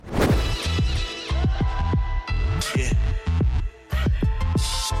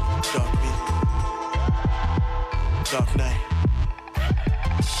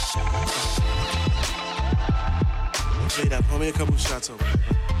couple shots over there.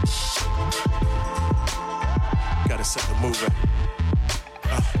 Gotta set the mood right.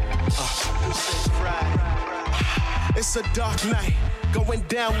 It's a dark night, going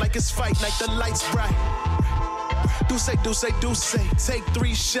down like it's fight night, the lights bright. Do say, take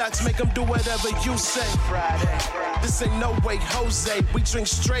 3 shots, make them do whatever you say. Friday. This ain't no way, Jose, we drink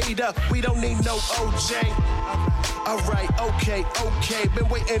straight up, we don't need no OJ. Alright, okay, been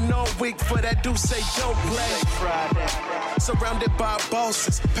waiting all week for that do say don't play. Friday. Surrounded by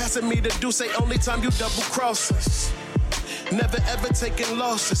bosses, passing me the do say only time you double cross us. Never ever taking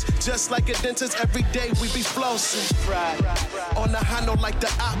losses, just like a dentist, every day we be flossing. On the high note like the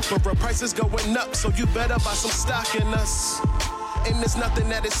opera, prices going up, so you better buy some stock in us. And there's nothing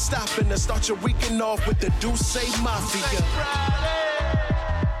that is stopping us. Start your weekend off with the Duce Mafia.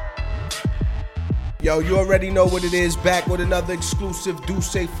 Yo, you already know what it is. Back with another exclusive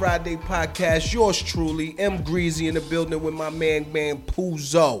Duce Friday podcast. Yours truly, M. Greasy in the building with my man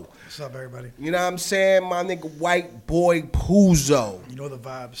Puzo. What's up, everybody? You know what I'm saying? My nigga White Boy Puzo. You know the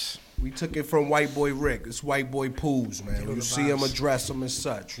vibes. We took it from White Boy Rick. It's White Boy Pooz, man. You see him, address him as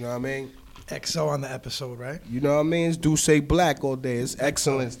such. You know what I mean? XO on the episode, right? You know what I mean? It's Duce Black all day. It's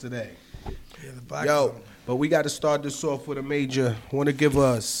excellence today. Yeah, the black. Yo, but we got to start this off with a major. Want to give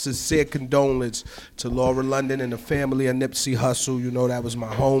a sincere condolence to Laura London and the family of Nipsey Hussle. You know, that was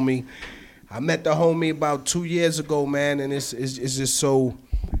my homie. I met the homie about 2 years ago, man, and it's just so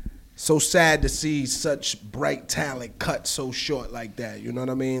sad to see such bright talent cut so short like that. You know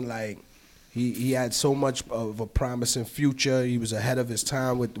what I mean? Like, he had so much of a promising future. He was ahead of his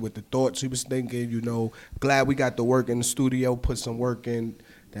time with the thoughts he was thinking. You know, glad we got to work in the studio, put some work in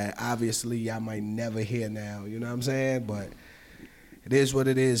that obviously y'all might never hear now. You know what I'm saying? But it is what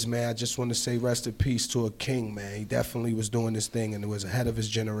it is, man. I just want to say rest in peace to a king, man. He definitely was doing this thing and it was ahead of his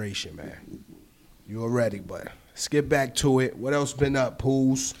generation, man. You already, but let's get back to it. What else been up,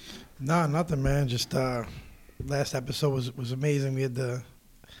 Pools? Nah, nothing, man. Just last episode was amazing. We had the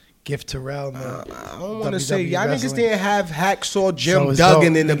Gift Terrell. I don't want to WWE say y'all wrestling. niggas didn't have Hacksaw Jim So it's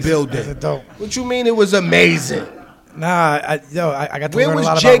Duggan dope. in the building. It's dope. What you mean it was amazing? Nah, I got to Where learn a was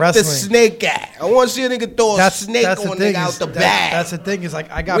lot Jake about the wrestling. Snake at? I want to see a nigga throw a snake on a nigga out the bag. That's the thing is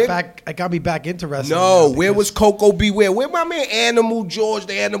like I got me back into wrestling. No, now where was Coco Beware? Where my man Animal George,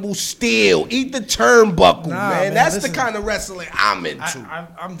 the Animal Steel? Eat the turnbuckle, man. That's the kind of wrestling I'm into.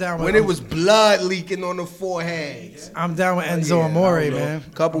 I'm down with when it was blood leaking on the foreheads. I'm down with Enzo Amore, man.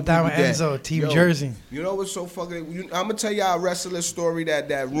 Couple I'm down with people dead. Enzo, Team Yo, Jersey. You know what's so fucking? I'm gonna tell y'all a wrestling story that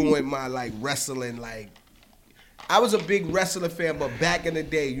ruined my like wrestling. Like, I was a big wrestling fan, but back in the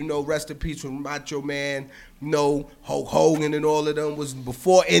day, you know, rest in peace with Macho Man, you know, Hulk Hogan and all of them was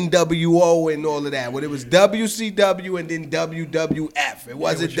before NWO and all of that. When it was WCW and then WWF, it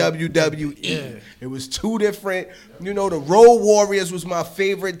wasn't WWE. Yeah. It was two different. You know, the Road Warriors was my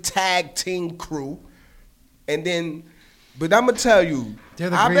favorite tag team crew, and then. But I'm gonna tell you, They're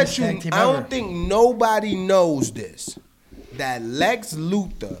the I bet greatest you, tag team I don't ever. think nobody knows this, that Lex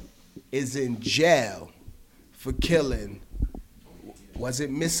Luthor is in jail for killing, was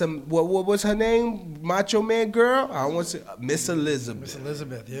it what was her name? Macho Man girl? I want to say Miss Elizabeth. Miss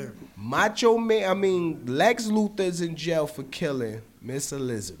Elizabeth, yeah. Lex Luthor is in jail for killing Miss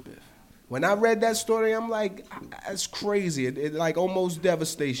Elizabeth. When I read that story, I'm like, that's crazy. It like almost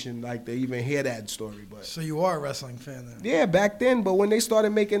devastation, like to even hear that story. But So you are a wrestling fan then? yeah, back then. But when they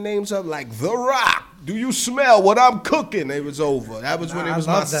started making names up like The Rock, do you smell what I'm cooking? It was over. That was when it was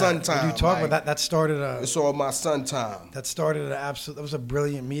my son time. When you talk like, about that started it's all my son time. that was a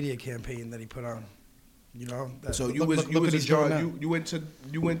brilliant media campaign that he put on. You know. So look you was what a he's doing John, now. you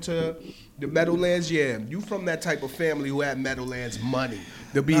went to the Meadowlands, yeah. You from that type of family who had Meadowlands money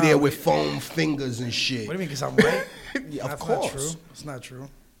to be there with foam fingers and shit. What do you mean? Because I'm white? Yeah, of That's course. not true. It's not true.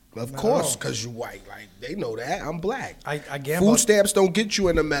 Of Not course, at all. because you white. Like, they know that. I'm black. I gamble. Food stamps don't get you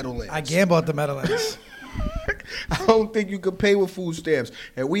in the Meadowlands. I gamble at the Meadowlands. I don't think you could pay with food stamps.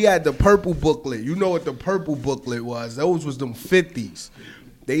 And we had the purple booklet. You know what the purple booklet was. Those was them 50s.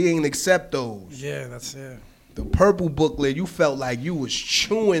 They ain't accept those. Yeah, that's it. The purple booklet, you felt like you was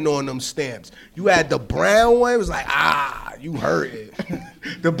chewing on them stamps. You had the brown one, it was like, you heard it.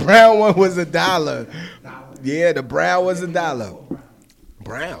 The brown one was $1. Yeah, the brown was $1.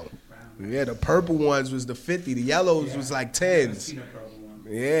 Brown. Yeah, the purple ones was the 50. The yellows was like 10s.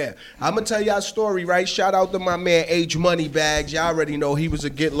 Yeah. I'm going to tell y'all a story, right? Shout out to my man H Moneybags. Y'all already know he was a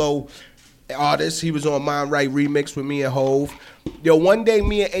Get Low artist. He was on Mind Right Remix with me and Hove. Yo, one day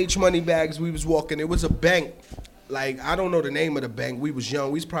me and H Moneybags, we was walking. It was a bank. Like, I don't know the name of the bank. We was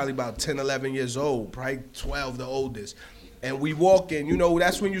young. We was probably about 10, 11 years old. Probably 12, the oldest. And we walk in, you know,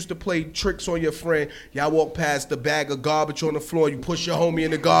 that's when you used to play tricks on your friend. Y'all walk past the bag of garbage on the floor, you push your homie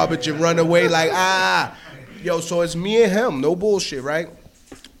in the garbage and run away like, ah. Yo, so it's me and him, no bullshit, right?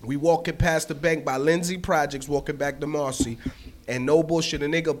 We walking past the bank by Lindsay Projects, walking back to Marcy, and no bullshit, a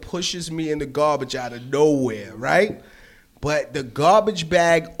nigga pushes me in the garbage out of nowhere, right? But the garbage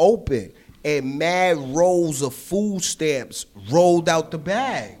bag open, and mad rolls of food stamps rolled out the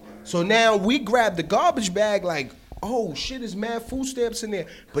bag. So now we grab the garbage bag like, oh shit, there's mad food stamps in there.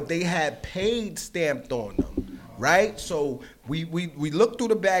 But they had paid stamped on them, right? So we looked through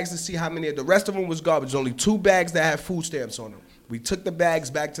the bags to see how many. The rest of them was garbage. Only 2 bags that had food stamps on them. We took the bags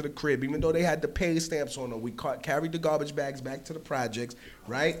back to the crib, even though they had the paid stamps on them. We carried the garbage bags back to the projects,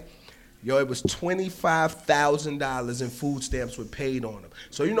 right? Yo, it was $25,000 in food stamps were paid on them.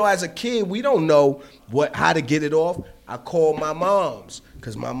 So, you know, as a kid, we don't know how to get it off. I called my moms,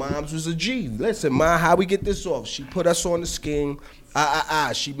 because my mom's was a G. Listen, Ma, how we get this off? She put us on the scheme.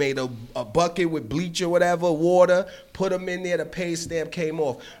 She made a bucket with bleach or whatever, water, put them in there, the pay stamp came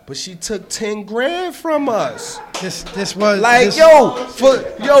off. But she took 10 grand from us. This was like this,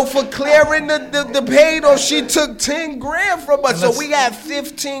 for clearing the paid off, she took 10 grand from us. So we had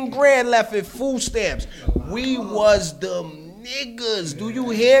 15 grand left in food stamps. We was the niggas. Do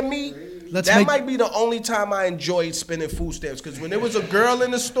you hear me? That might be the only time I enjoyed spending food stamps, because when there was a girl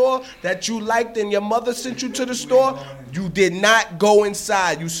in the store that you liked and your mother sent you to the store, you did not go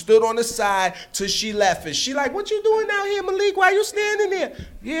inside. You stood on the side till she left. And she like, what you doing out here, Malik? Why you standing there?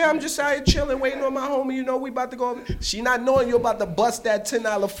 Yeah, I'm just out here chilling, waiting on my homie. You know, we about to go. She not knowing you about to bust that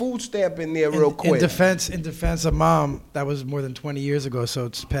 $10 food stamp in there real quick. In defense of Mom, that was more than 20 years ago, so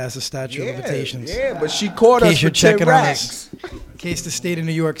it's past the statute of limitations. Yeah, but she caught us for 10 racks. In case the state of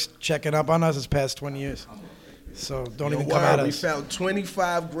New York's checking up on us, it's past 20 years. So don't even come at us. We found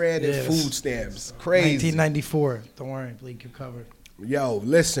 25 grand in food stamps. Crazy. 1994. Don't worry, Bleak, you covered. Yo,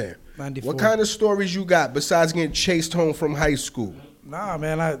 listen. 94. What kind of stories you got besides getting chased home from high school? Nah,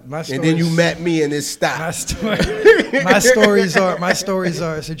 man, my stories. And then you met me and it stopped. My stories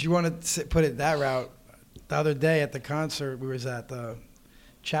are, since you want to put it that route, the other day at the concert, we was at the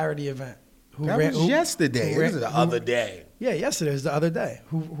charity event. Yesterday. This is the other day. Yeah, yesterday was the other day.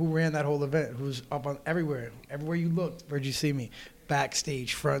 Who ran that whole event? Who's up on everywhere? Everywhere you looked, where'd you see me?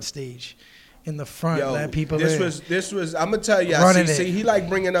 Backstage, front stage, in the front, letting people this in. This was. I'm gonna tell you. See, he like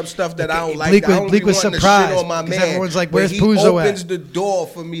bringing up stuff that I don't like. Bleak was surprised on my man. Everyone's like, "Where's Puzo at?" He opens the door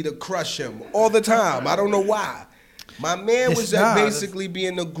for me to crush him all the time. I don't know why. My man was basically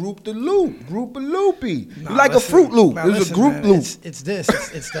being a group of loopy. You like a Fruit Loop. It was a group loop. It's this.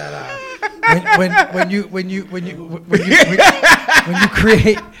 It's that.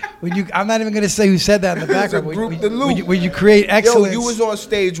 When you I'm not even gonna say who said that in the background. When you create excellence. Yo, you was on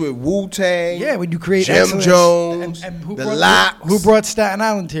stage with Wu-Tang. Yeah, when you create Jim excellence. Jones. And the Locks. Who brought Staten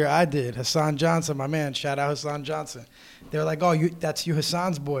Island here? I did. Hassan Johnson, my man. Shout out Hassan Johnson. They were like, "Oh, that's you,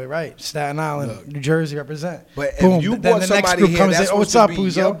 Hassan's boy, right? Staten Island, New Jersey, represent." But boom. if you then brought the somebody next group here, comes that's and say, "Oh, what's up,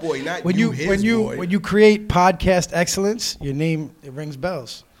 Puzo? Your Puzo?" boy, not when boy. you create podcast excellence, your name it rings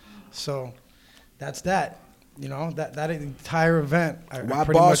bells. So that's that. You know that entire event. Why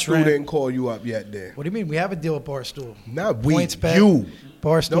Barstool didn't call you up yet? Then what do you mean? We have a deal with Barstool. Not we. PointsBet, you.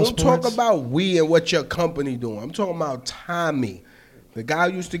 Barstool Don't Sports. talk about we and what your company doing. I'm talking about Tommy, the guy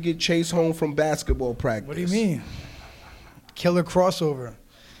who used to get chased home from basketball practice. What do you mean? Killer crossover.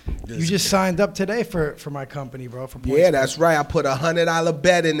 You just signed up today for my company, bro. For PointsBet. Yeah, that's right. I put $100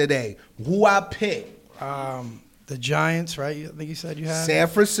 bet in today. Who I picked? The Giants, right? I think you said you had San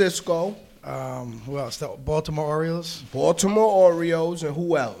Francisco. Who else? The Baltimore Orioles. Baltimore Orioles, and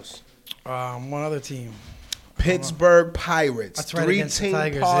who else? One other team. Pittsburgh Pirates. That's right, 3-team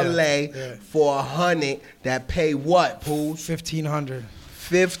Tigers, parlay yeah. for $100 that pay what, Pooh? $1,500.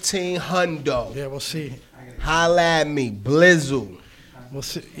 $1,500. Yeah, we'll see. Holla at me, Blizzle. We'll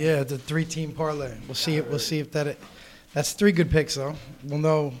see. Yeah, the 3-team parlay. We'll see if that's 3 good picks though. We'll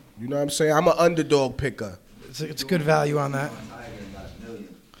know. You know what I'm saying? I'm an underdog picker. It's good value on that.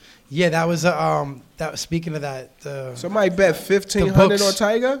 Yeah, that was speaking of that. Somebody bet $1,500 on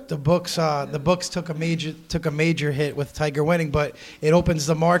Tiger. The books took a major hit with Tiger winning, but it opens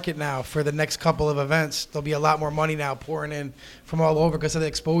the market now for the next couple of events. There'll be a lot more money now pouring in from all over because of the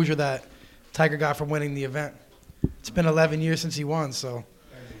exposure that Tiger got from winning the event. It's been 11 years since he won, so.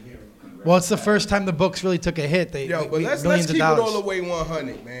 Well, it's the first time the books really took a hit. Let's keep it all the way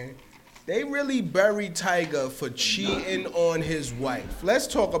 100, man. They really buried Tiger for cheating on his wife. Let's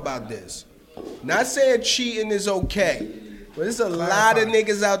talk about this. Not saying cheating is okay, but there's a lot of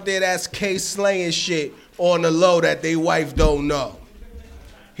niggas out there that's slaying shit on the low that they wife don't know.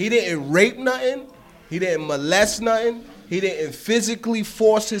 He didn't rape nothing. He didn't molest nothing. He didn't physically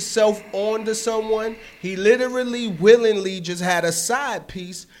force himself onto someone. He literally, willingly just had a side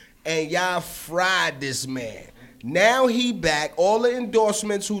piece, and y'all fried this man. Now he back. All the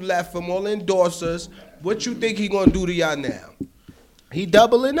endorsements who left him, all the endorsers, what you think he gonna do to y'all now? He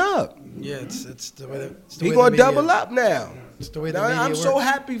doubling up. Yeah, it's the way He gonna double up now. It's the way the Now, media I'm so works.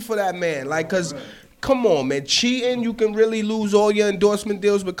 happy for that man. Like, cause come on, man, cheating, you can really lose all your endorsement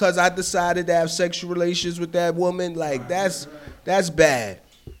deals because I decided to have sexual relations with that woman. Like, that's bad.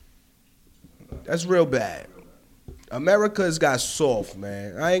 That's real bad. America has got soft,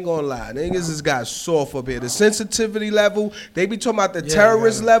 man. I ain't gonna lie. Niggas has got soft up here. The sensitivity level, they be talking about the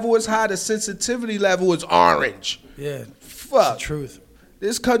terrorist level is high. The sensitivity level is orange. Yeah, Fuck. it's the truth.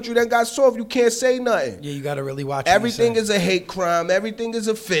 This country done got soft. You can't say nothing. Yeah, you got to really watch Everything what you is a hate crime. Everything is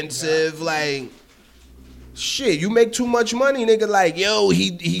offensive. Like, shit, you make too much money, nigga. Like, yo,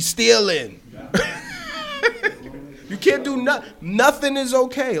 he stealing. You can't do nothing. Nothing is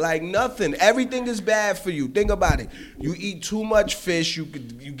okay. Like, nothing. Everything is bad for you. Think about it. You eat too much fish, you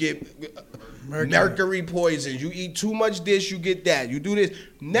get mercury poison. You eat too much this, you get that. You do this.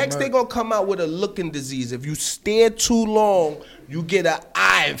 Next, they gonna come out with a looking disease. If you stare too long, you get an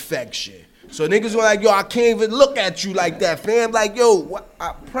eye infection. So niggas are like, yo, I can't even look at you like that, fam. Like, yo, what?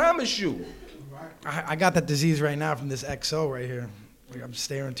 I promise you. I got that disease right now from this XO right here. Like, I'm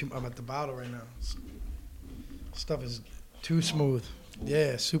staring I'm at the bottle right now. Stuff is too smooth.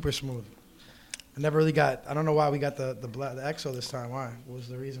 Yeah, super smooth. I never really got. I don't know why we got the XO this time. Why? What was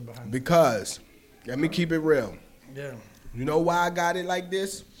the reason behind it? Because, let me keep it real. Yeah. You know why I got it like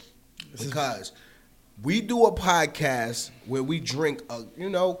this? Because we do a podcast where we drink,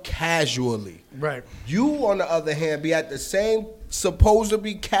 casually. Right. You, on the other hand, be at the same supposed to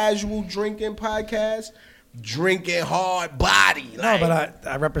be casual drinking podcast, drinking hard body. No, but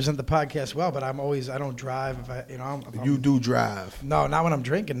I represent the podcast well. But I don't drive. You do drive. No, not when I'm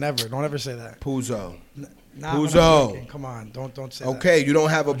drinking. Never. Don't ever say that. Puzo. Not when I'm Puzo. drinking. Come on. Don't say Okay, that. you don't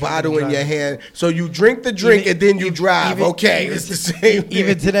have a I'm bottle drinking in your and hand. So you drink the drink and then you drive. Okay, it's the same thing.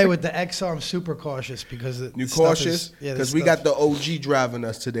 Even today with the XO, I'm super cautious because You cautious? Because we got the OG driving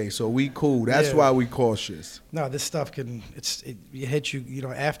us today, so we cool. That's why we cautious. No, this stuff can it hit you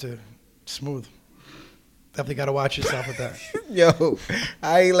after smooth. Definitely got to watch yourself with that. Yo,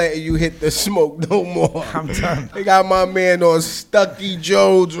 I ain't letting you hit the smoke no more. I'm done. They got my man on Stucky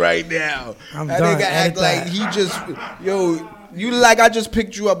Jones right now. I'm that done. nigga act like he just, you like I just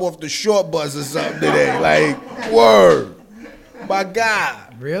picked you up off the short bus or something today. Like, word. My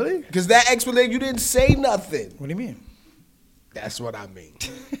God. Really? Because that explanation, you didn't say nothing. What do you mean? That's what I mean.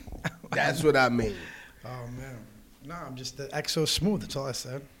 That's what I mean. Oh, man. No, I'm just the XO smooth. That's all I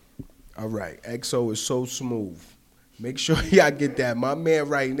said. All right, XO is so smooth. Make sure y'all get that. My man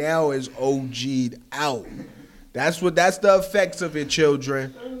right now is OG'd out. That's the effects of it,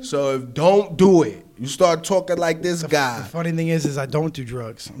 children. So don't do it. You start talking like this guy. The funny thing is I don't do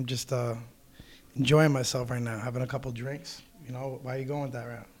drugs. I'm just enjoying myself right now, having a couple drinks. Why are you going that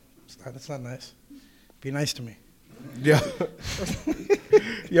route? That's not nice. Be nice to me.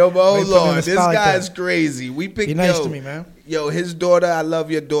 Yo, but hold put me on on. the This spot like guy's that. crazy. We picked. Be nice to me, man. Yo, his daughter. I love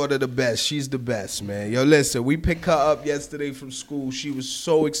your daughter the best. She's the best, man. Yo, listen. We picked her up yesterday from school. She was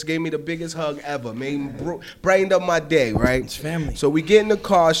so excited. Gave me the biggest hug ever. Brightened up my day. right? It's family. So we get in the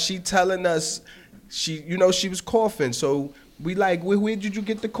car. She telling us she was coughing. So we like, where did you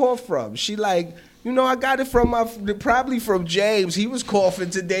get the cough from? She like, I got it from probably from James. He was coughing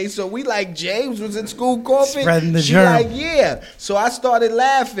today, so we like James was in school coughing. Spreading the she germ. like, yeah. So I started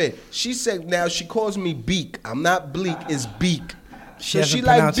laughing. She said, now she calls me Beak. I'm not Bleak, it's Beak. She So hasn't she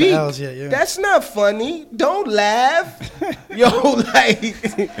like, pronounced her Beak, L's yet, yeah. that's not funny. Don't laugh. Yo, like,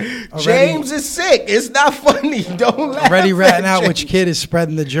 James is sick. It's not funny. Don't laugh. Already ratting at out James. which kid is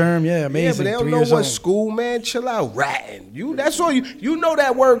spreading the germ. Yeah, Yeah, amazing. but they don't 3 know years what old. school, man. Chill out, ratting. That's all you know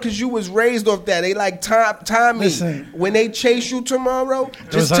that word because you was raised off that. They like Tommy. Listen. When they chase you tomorrow,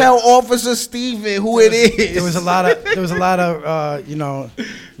 just was tell Officer Steven who it is. There was a lot of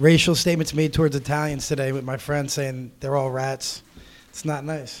racial statements made towards Italians today with my friends saying they're all rats. It's not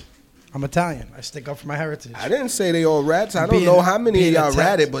nice. I'm Italian. I stick up for my heritage. I didn't say they all rats. I don't Being- know how many of being y'all attacked.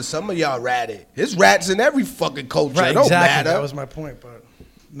 ratted, but some of y'all ratted. There's rats in every fucking culture. Right, It don't exactly. matter. That was my point, but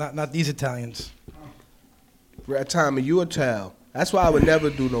not these Italians. Tommy, you a tell. That's why I would never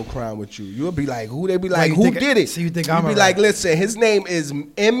do no crime with you. You'll be like, who? They be like, you who think- did it? so you think You I'm be a like, rat. listen, his name is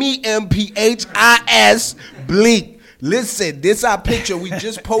MEMPHIS Bleak. Listen, this our picture. We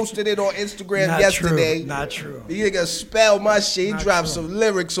just posted it on Instagram Not yesterday. true. Not true. He nigga spell my shit. He Not dropped true. some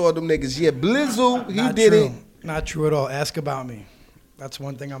lyrics on them niggas. Yeah, Blizzle, he Not did true. it. Not true at all. Ask about me. That's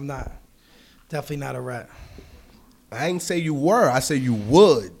one thing I'm not. Definitely not a rat. I ain't say you were. I said you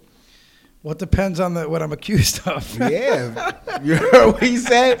would. Well, it depends on what I'm accused of. Yeah. You heard what he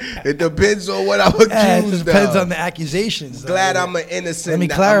said? It depends on what I'm accused it depends on the accusations. Glad I'm an innocent. Let me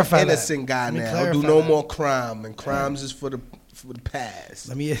clarify I'm an innocent guy now. I'll do no more crime, and crimes is for the past.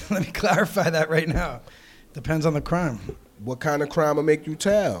 Let me clarify that right now. Depends on the crime. What kind of crime will make you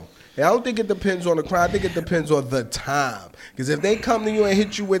tell? And I don't think it depends on the crime. I think it depends on the time. Because if they come to you and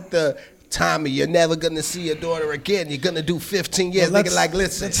hit you with the Tommy, you're never going to see your daughter again. You're going to do 15 years. Well, like,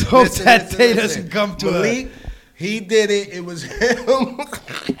 listen. Let's hope that day doesn't come to Malik, he did it. It was him.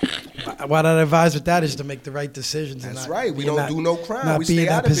 What I'd advise with that is to make the right decisions. That's right. We don't do no crime. We stay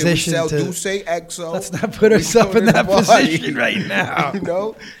out of it. We sell Douce, XO. Let's not put ourselves in that position right now. You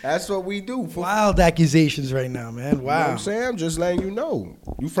know, that's what we do. Wild accusations right now, man. Wow. You know what I'm saying? I'm just letting you know.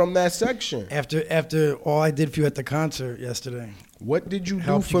 You from that section. After all I did for you at the concert yesterday. What did you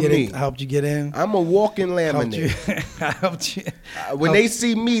do for me? I helped you get in. I'm a walking laminate. I helped you. When they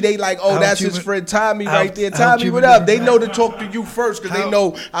see me, they like, oh, that's his friend Tommy right there. Tommy, what up? They know to talk to you first because they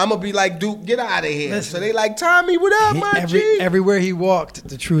know I'm going to be like, Duke, get out of here. Listen, so they like, Tommy, what up, my G? Everywhere he walked,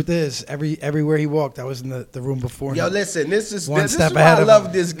 the truth is, everywhere he walked, I was in the room before him. Yo, listen, this is why I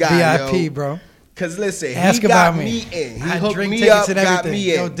love this guy, VIP, bro. Because listen, Ask he got about me in. He hooked drink me tickets up, and everything. got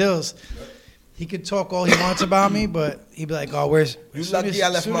me in. Yo, Dills. He could talk all he wants about me, but he'd be like, "Oh, where's?" You lucky I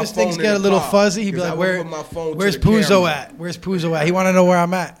left my phone in the car. As soon as things get a little fuzzy, he'd be like, "Where's Puzo at? Where's Puzo at?" He want to know where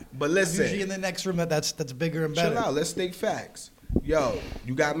I'm at. But listen, usually in the next room that's bigger and better. Chill out. Let's state facts. Yo,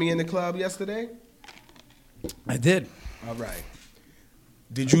 you got me in the club yesterday? I did. All right.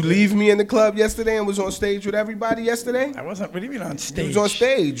 Did you leave me in the club yesterday and was on stage with everybody yesterday? I wasn't. What do you mean on stage? You was on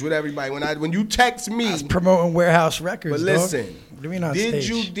stage with everybody when you text me. I was promoting Warehouse Records. But listen, what do you mean on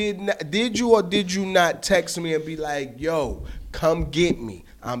stage? Did you or did you not text me and be like, "Yo, come get me.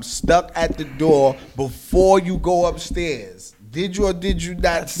 I'm stuck at the door before you go upstairs." Did you or did you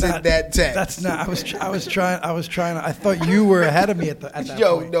not send that text? That's not. I was trying. I thought you were ahead of me at that point.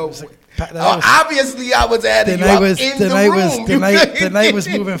 Yo, no. Obviously, I was ahead of you. The night was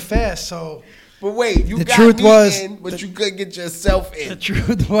moving fast, so. But wait, you got me in, but you couldn't get yourself in. The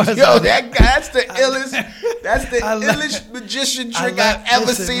truth was, yo, that's the illest. That's the illest magician trick I've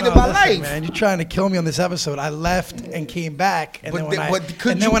ever seen in my life. Man, you're trying to kill me on this episode. I left and came back, and then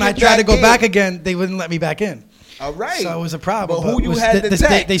when I tried to go back again, they wouldn't let me back in. All right. So it was a problem. But who you had to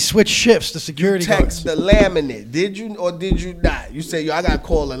text? They switched shifts, the security guards. Text the laminate. Did you or did you not? You say, yo, I got to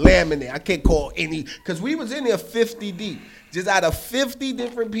call a laminate. I can't call any. Because we was in there 50 deep. Just out of 50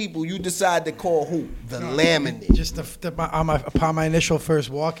 different people, you decide to call who? The laminate. Just upon my initial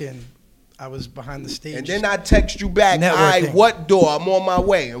first walk-in, I was behind the stage. And then I text you back, all right, what door? I'm on my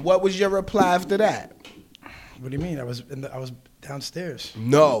way. And what was your reply after that? What do you mean? I was downstairs.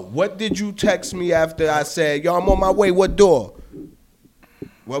 No. What did you text me after I said, yo, I'm on my way. What door?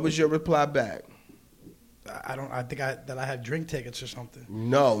 What was your reply back? I think that I had drink tickets or something.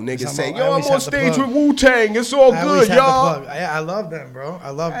 No, niggas say, yo, I'm on stage with Wu-Tang. It's all good, y'all. I love them, bro. I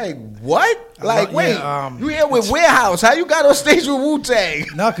love them. Hey, what? You here with Warehouse. How you got on stage with Wu-Tang?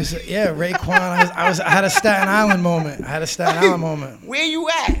 No, because, Raekwon, I had a Staten Island moment. Where you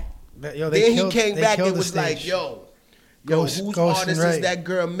at? Yo, then he came back and was like, yo, whose artist is that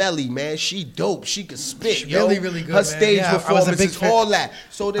girl Melly, man? She dope. She can spit, She's really, really good, her stage performances, all that.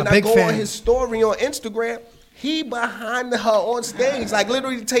 So then I go on his story on Instagram. He behind her on stage, like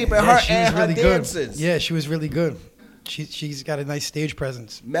literally taping her and her dances. Yeah, she was really good. She's got a nice stage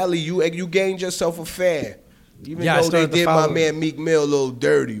presence. Melly, you gained yourself a fan. Even though they did my man Meek Mill a little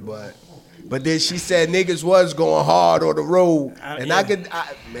dirty, but then she said niggas was going hard on the road.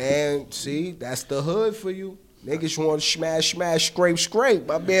 Man, see, that's the hood for you. Niggas want to smash, scrape.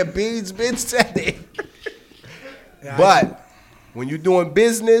 My man Beans been said it. But when you're doing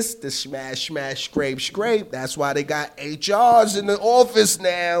business, the smash, scrape, that's why they got HRs in the office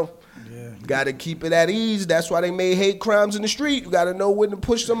now. Yeah. Got to keep it at ease. That's why they made hate crimes in the street. You got to know when to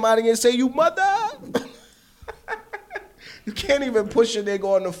push somebody and say, you mother. You can't even push a nigga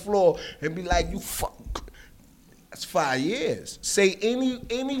on the floor and be like, you fuck. That's 5 years. Say any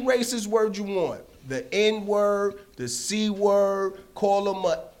racist word you want. The N word, the C word, call them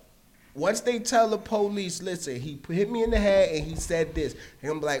a. Once they tell the police, listen, he hit me in the head and he said this,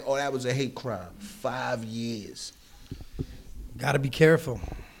 and I'm like, oh, that was a hate crime. 5 years. Gotta be careful.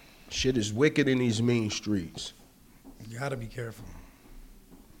 Shit is wicked in these mean streets. You gotta be careful.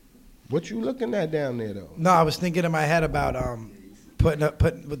 What you looking at down there, though? No, I was thinking in my head about putting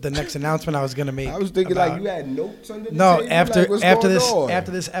with the next announcement I was gonna make. I was thinking like you had notes under the table? No,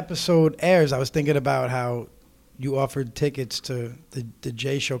 after this episode airs, I was thinking about how you offered tickets to the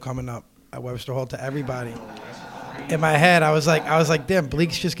J show coming up at Webster Hall to everybody. in my head, I was like, damn,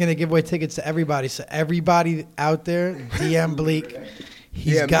 Bleek's just gonna give away tickets to everybody. So everybody out there, DM Bleek.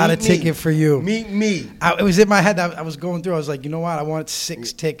 He's got a ticket for you. Meet me. It was in my head. I was going through. I was like, you know what? I want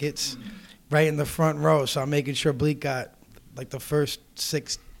 6 tickets right in the front row. So I'm making sure Bleek got like the first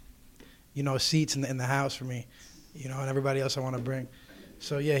 6, seats in the house for me, and everybody else I want to bring.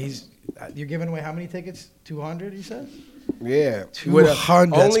 So yeah, you're giving away how many tickets? 200, you said? Yeah,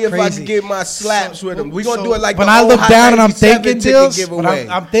 200. Only if I crazy. can get my slaps with them. We're gonna do it like when the I old look Hot down and I'm 97 thinking ticket deals. giveaway.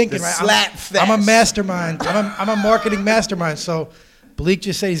 I'm thinking, The right? slap fest. I'm a mastermind. I'm a marketing mastermind. So Bleek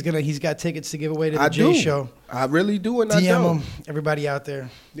just said he's got tickets to give away to the J Show. I really do, and DM I don't. him, everybody out there.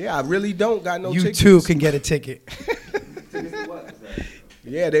 Yeah, I really don't got no You tickets. too can get a ticket.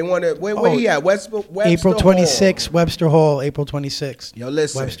 Yeah, they want to. Where he at? Webster April Hall. 26th, Webster Hall. April 26th. Yo,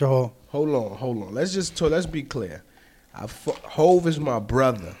 listen. Webster Hall. Hold on. Let's be clear. Hove is my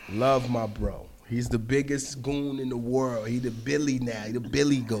brother. Love my bro. He's the biggest goon in the world. He the Billy now. He the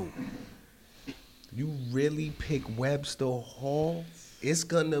Billy goat. You really pick Webster Hall? It's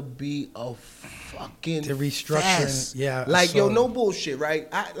gonna be a fucking The restructuring, fest. yeah. Like no bullshit, right?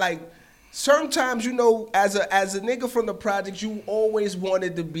 Certain times, as a nigga from the projects, you always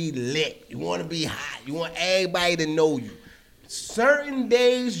wanted to be lit. You want to be hot. You want everybody to know you. Certain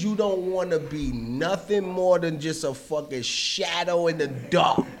days, you don't want to be nothing more than just a fucking shadow in the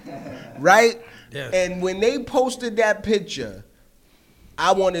dark, right? Yeah. And when they posted that picture,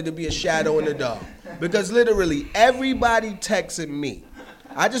 I wanted to be a shadow in the dark because literally everybody texted me.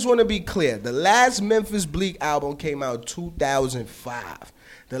 I just want to be clear. The last Memphis Bleek album came out 2005.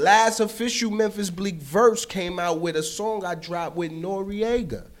 The last official Memphis Bleek verse came out with a song I dropped with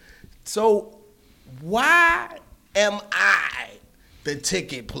Noriega. So why am I the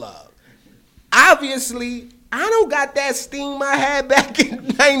ticket plug? Obviously, I don't got that steam I had back in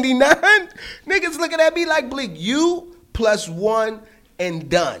 99. Niggas looking at me like, Bleek, you +1 and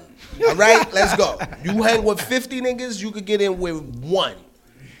done. All right, let's go. You hang with 50 niggas, you could get in with 1.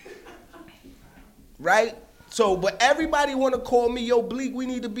 Right? So, but everybody want to call me, yo, Bleek, we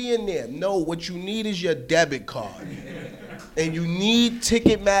need to be in there. No, what you need is your debit card. And you need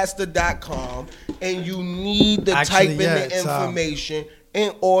Ticketmaster.com. And you need to type in the information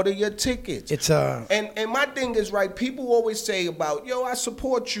and order your tickets. And my thing is, right, people always say about, yo, I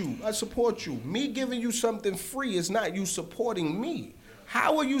support you. Me giving you something free is not you supporting me.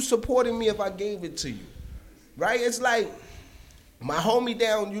 How are you supporting me if I gave it to you? Right? It's like, my homie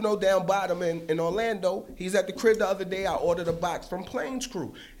down bottom in Orlando, he's at the crib the other day. I ordered a box from Plains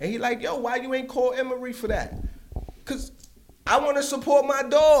Crew. And he like, yo, why you ain't call Emery for that? Because I want to support my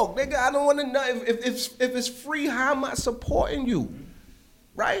dog. Nigga, I don't want to know. If it's free, how am I supporting you?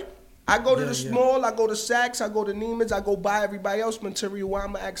 Right? I go to the small, I go to Saks, I go to Neiman's, I go buy everybody else material. Why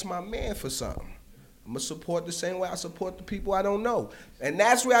I'm going to ask my man for something? I'm going to support the same way I support the people I don't know. And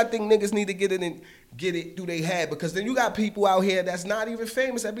that's where I think niggas need to get it through their head, because then you got people out here that's not even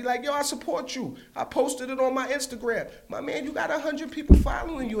famous that be like, yo, I support you. I posted it on my Instagram. My man, you got 100 people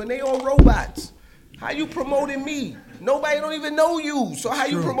following you and they all robots. How you promoting me? Nobody don't even know you. So how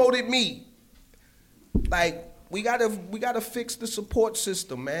you promoted me? Like, we gotta fix the support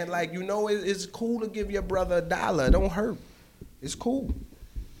system, man. Like, it's cool to give your brother $1. It don't hurt. It's cool.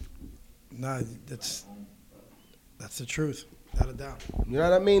 Nah, that's the truth. Without a doubt. You know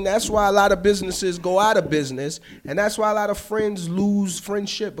what I mean? That's why a lot of businesses go out of business, and that's why a lot of friends lose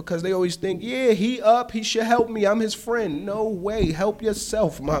friendship, because they always think, yeah, he should help me. I'm his friend. No way. Help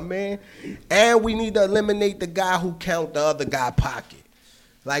yourself, my man. And we need to eliminate the guy who count the other guy pocket.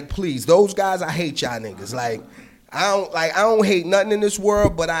 Like, please, those guys, I hate y'all niggas. Like, I don't hate nothing in this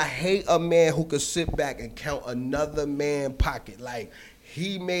world, but I hate a man who could sit back and count another man's pocket. Like,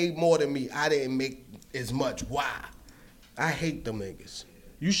 he made more than me. I didn't make as much. Why? I hate them niggas.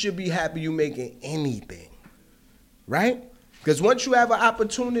 You should be happy you making anything, right? Because once you have an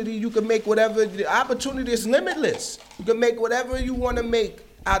opportunity, you can make whatever. The opportunity is limitless. You can make whatever you want to make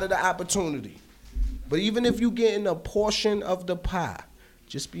out of the opportunity. But even if you getting a portion of the pie,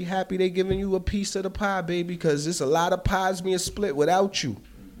 just be happy they giving you a piece of the pie, baby, because there's a lot of pies being split without you.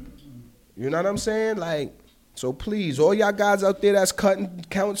 You know what I'm saying? Like, so please, all y'all guys out there that's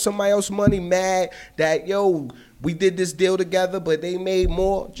counting somebody else's money, mad that, yo, we did this deal together, but they made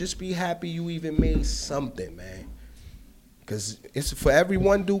more, just be happy you even made something, man. Because it's for every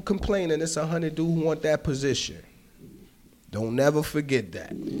one dude complaining, it's 100 dudes who want that position. Don't never forget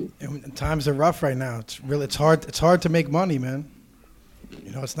that. And times are rough right now. It's hard to make money, man.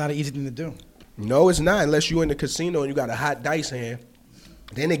 It's not an easy thing to do. No, it's not, unless you're in the casino and you got a hot dice hand.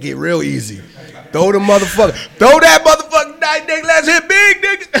 Then it get real easy. Throw that motherfucking dice, nigga. Let's hit big,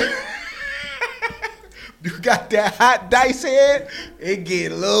 nigga. got that hot dice head, it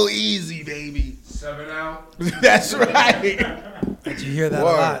get a little easy, baby. 7 out. That's right. Did you hear that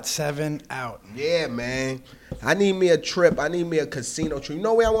Word. a lot? 7 out. Yeah, man. I need me a trip. I need me a casino trip. You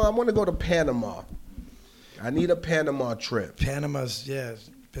know where I want? I want to go to Panama. I need a Panama trip. Panama's, yeah,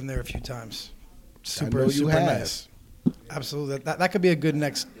 been there a few times. I know Super, you super have. nice. Absolutely. That could be a good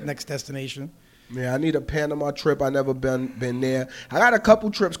next destination. Yeah, I need a Panama trip. I never been there. I got a couple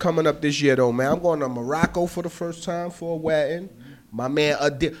trips coming up this year though, man. I'm going to Morocco for the first time for a wedding. My man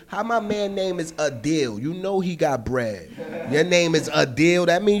Adil. How my man name is Adil? You know he got bread. Your name is Adil.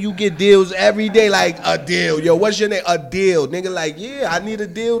 That mean you get deals every day like Adil. Yo, what's your name? Adil. Nigga like, yeah, I need a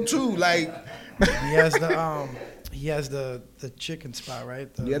deal too. Like He has the chicken spot,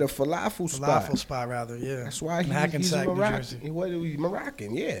 right? the falafel spot. Falafel spot, rather, yeah. That's why In he's a Hackensack, New Moroccan. Jersey. He's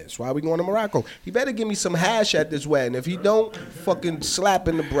Moroccan, yeah. That's why we going to Morocco. He better give me some hash at this wedding. If he don't, fucking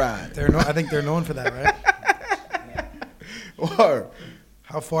slapping the bride. I think they're known for that, right? Or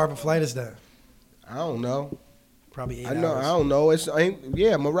How far of a flight is that? I don't know. Probably 8 I know. hours. I don't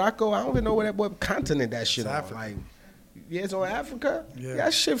know. Morocco. I don't even know what continent that shit on. Africa. Like, yeah, it's on Africa. Yeah.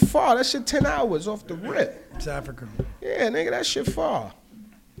 That shit far. That shit 10 hours off the rip. It's Africa. Yeah, nigga, that shit far.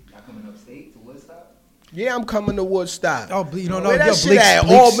 Y'all coming upstate to Woodstock? Yeah, I'm coming to Woodstock. Oh, you don't know. Where that Yo, shit at?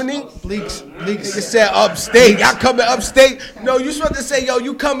 Bleaks- Albany? Bleaks. Nigga said upstate. Y'all coming upstate? No, you supposed to say, yo,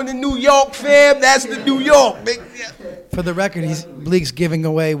 you coming to New York, fam? That's the New York, nigga. For the record, Bleak's giving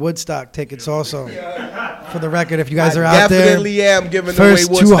away Woodstock tickets also. For the record, if you guys are I out there, definitely am giving first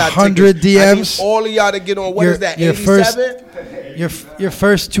away Woodstock 200 tickets. I need DMs. all of y'all to get on. What is that? your 87? your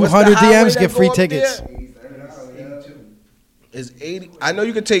first What's 200 the highway DMs that get go free up tickets. there? Is 80? I know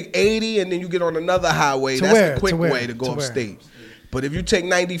you can take 80 and then you get on another highway. To That's where? the quick To where? way to go To where? upstate. But if you take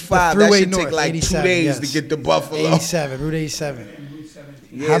 95, The that thruway should north, take like 87, 2 days yes. to get to Buffalo. 87, Route 87.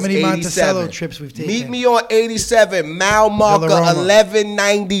 Yes, How many 87. Monticello trips we've taken? Meet me on 87, mile marker Villaroma.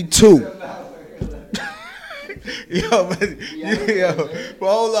 1192. Yo,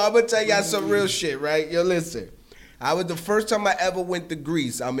 well, hold on. I'm going to tell y'all some real shit, right? Yo, listen. I was the first time I ever went to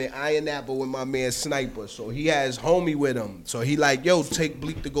Greece. I'm in Iron Apple with my man Sniper. So he has homie with him. So he like, yo, take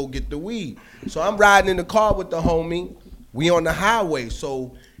Bleak to go get the weed. So I'm riding in the car with the homie. We on the highway.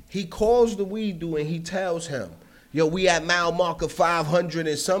 So he calls the weed dude and he tells him, yo, we at mile marker 500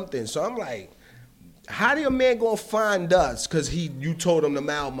 and something. So I'm like, how the man gonna find us? Cause you told him the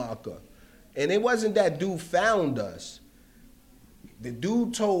mile marker. And it wasn't that dude found us. The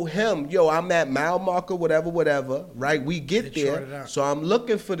dude told him, yo, I'm at mile marker, whatever, right? We get They charted there. out. So I'm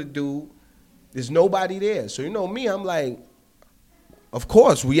looking for the dude. There's nobody there. So you know me, I'm like, of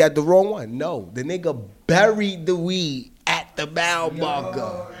course, we had the wrong one. No, the nigga buried the weed at the mile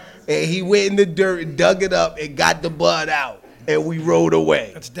marker. And he went in the dirt and dug it up and got the bud out. And we rode away.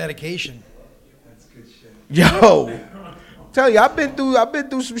 That's dedication. That's good shit. Yo, tell you, I've been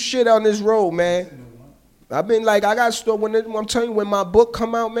through some shit on this road, man. I've been like, I got stuff I'm telling you, when my book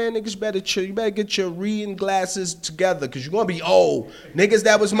come out, man, niggas better chill. You better get your reading glasses together, cause you're gonna be old. Niggas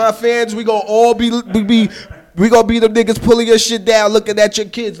that was my fans, we gonna all be the niggas pulling your shit down, looking at your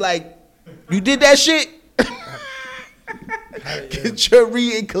kids like, you did that shit? Get your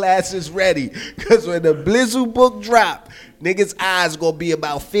reading glasses ready, cause when the Blizzle book drop, niggas' eyes gonna be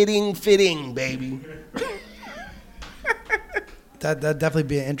about fitting, baby. That'd definitely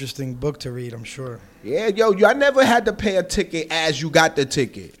be an interesting book to read, I'm sure. Yeah, yo, I never had to pay a ticket as you got the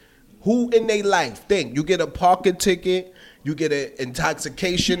ticket. Who in their life think you get a parking ticket, you get an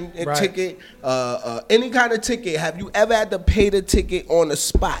intoxication Right. ticket, any kind of ticket? Have you ever had to pay the ticket on the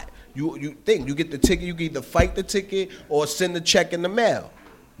spot? You think you get the ticket, you can either fight the ticket or send the check in the mail.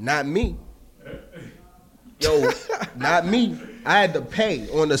 Not me. Yo, not me. I had to pay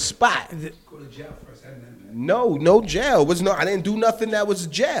on the spot. Go to jail first and then. No jail. I didn't do nothing that was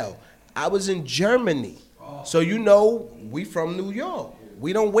jail. I was in Germany. So you know, we from New York.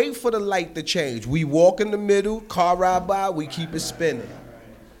 We don't wait for the light to change. We walk in the middle, car ride by, we keep it spinning.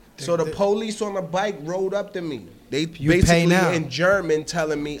 So the police on the bike rode up to me. They pay basically now. in German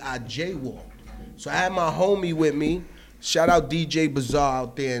telling me I jaywalked. So I had my homie with me. Shout out DJ Bazaar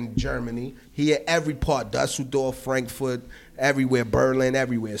out there in Germany. He at every part, Dusseldorf, Frankfurt, everywhere, Berlin,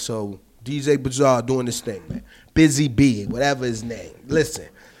 everywhere. So DJ Bazaar doing this thing, man. Busy B, whatever his name. Listen.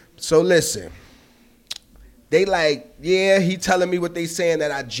 They like, yeah, he telling me what they saying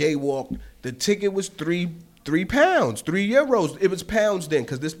that I jaywalked. The ticket was £3, €3. It was pounds then,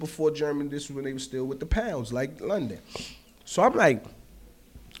 because this before Germany, this was when they were still with the pounds, like London. So I'm like,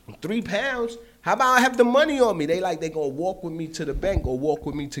 £3? How about I have the money on me? They gonna walk with me to the bank or walk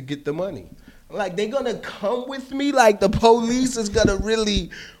with me to get the money. Like, they gonna come with me? Like, the police is gonna really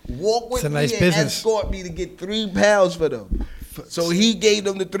walk with It's a me nice and business. escort me to get £3 for them. So he gave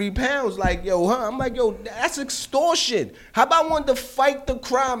them the £3. Like, yo, huh? I'm like, yo, that's extortion. How about I wanted to fight the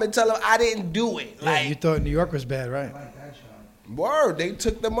crime and tell them I didn't do it? Yeah, Like, you thought New York was bad, right? word, they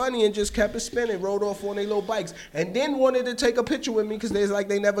took the money and just kept it spinning, rode off on their little bikes, and then wanted to take a picture with me because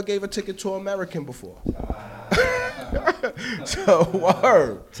they never gave a ticket to American before. So,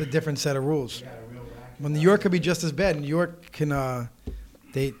 word. It's a different set of rules. Well, New York could be just as bad. New York can,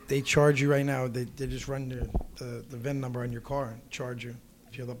 they charge you right now. They just run the VIN number on your car and charge you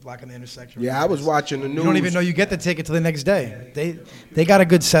if you're blocking the intersection. Yeah, I was watching the news. You don't even know you get the ticket till the next day. They got a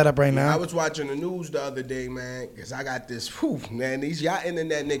good setup right now. I was watching the news the other day, man, because I got this, man, these y'all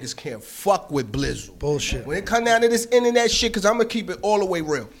internet niggas can't fuck with Blizzle. Bullshit. When it come down to this internet shit, because I'm going to keep it all the way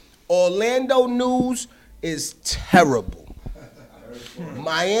real. Orlando news is terrible.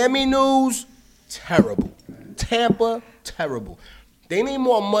 Miami news, terrible. Tampa, terrible. They need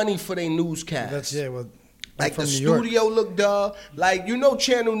more money for their newscasts. Well, Like, from the New York. studio look duh. Like, you know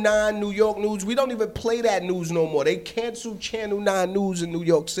Channel 9, New York News, we don't even play that news no more. They canceled Channel 9 News in New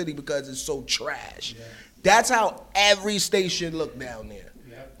York City because it's so trash. Yeah. That's how every station look down there.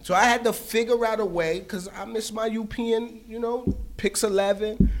 Yeah. So I had to figure out a way, because I miss my UPN, Pix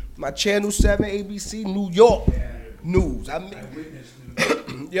 11, my Channel 7, ABC, New York News.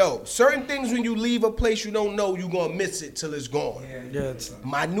 Yo, certain things when you leave a place you don't know, you're going to miss it till it's gone. Yeah,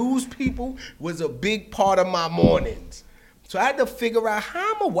 My news people was a big part of my mornings. So I had to figure out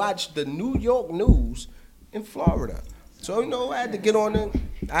how I'm going to watch the New York news in Florida. So, I had to get on it.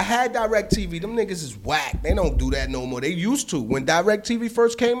 I had DirecTV. Them niggas is whack. They don't do that no more. They used to. When DirecTV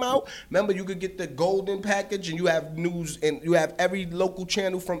first came out, remember you could get the golden package and you have news and you have every local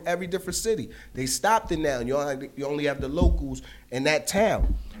channel from every different city. They stopped it now. You only have the locals in that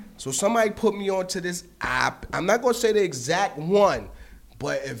town. So somebody put me onto this app. I'm not going to say the exact one,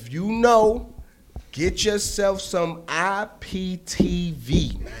 but if you know, get yourself some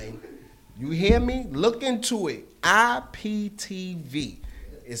IPTV, man. You hear me? Look into it. IPTV.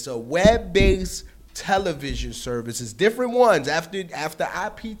 It's a web-based television service. It's different ones. After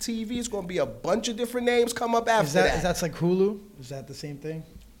IPTV, it's going to be a bunch of different names come up after that. Is that like Hulu? Is that the same thing?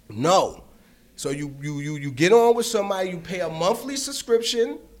 No. So you get on with somebody, you pay a monthly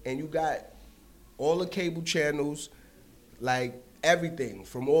subscription, and you got all the cable channels, like everything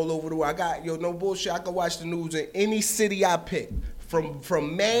from all over the world. I got, no bullshit, I can watch the news in any city I pick.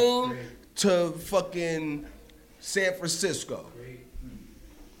 From Maine to fucking San Francisco.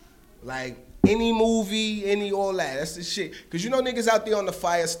 Like, any movie, all that. That's the shit. Because niggas out there on the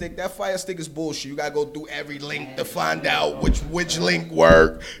Fire Stick, that Fire Stick is bullshit. You got to go through every link to find out which link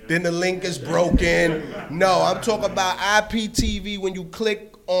worked. Then the link is broken. No, I'm talking about IPTV when you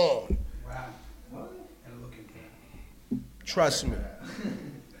click on. Trust me.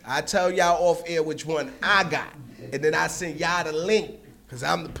 I tell y'all off air which one I got. And then I send y'all the link. Because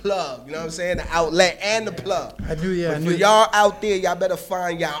I'm the plug, you know what I'm saying? The outlet and the plug. I knew for y'all out there, y'all better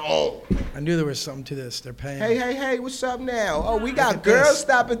find y'all own. I knew there was something to this. They're paying. Hey, what's up now? Oh, we got girls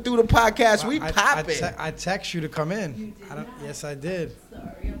stopping through the podcast. We popping. I text you to come in. Yes, I did.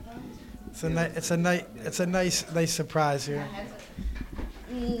 It's a nice surprise here.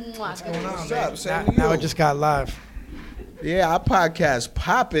 What's going on, What's up? Now it just got live. Yeah, our podcast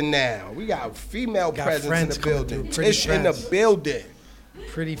popping now. We got female presence in the building. Tish in the building.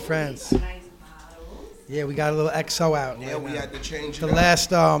 Pretty friends. Yeah, we got a little XO out. Yeah, we had to change it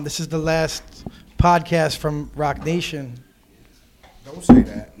up. This is the last podcast from Rock Nation. Don't say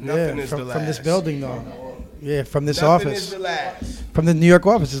that. Nothing is the last. From this building, though. Yeah, from this Nothing office. Is the last. From the New York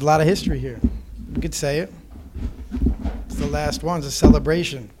office. There's a lot of history here. We could say it. It's the last one. It's a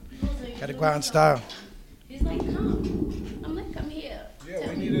celebration. Got to go out in style. He's like, come. I'm like, I'm here. Yeah,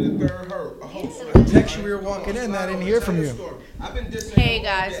 we needed a third host. I text you we were walking in. I didn't hear from you. I've been dissing Hey, him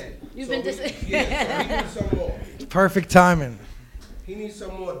all guys. day. You've been dissing. Yeah, so he needs some more. Perfect timing. He needs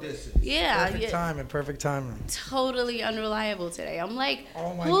some more disses. Yeah, Perfect timing. Totally unreliable today. I'm like,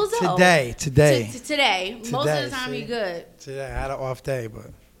 Oh my! who's up? Today. Today. Most of the time, see? you good. Today, I had an off day,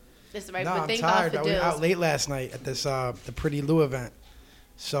 but That's right. no, but I'm thank tired. God I for was out deals. late last night at this the Pretty Lou event,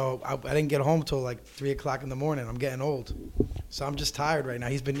 so I didn't get home till like 3 o'clock in the morning. I'm getting old, so I'm just tired right now.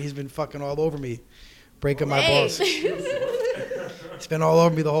 He's been fucking all over me, breaking my balls. It's been all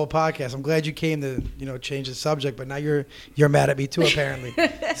over me the whole podcast. I'm glad you came to change the subject, but now you're mad at me too apparently.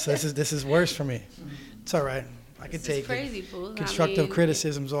 So this is worse for me. It's all right. I can take crazy, it. fool. Constructive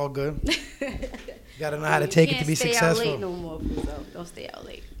criticism's all good. You gotta know how to take it to be Stay successful. out late no more, fool. Don't stay out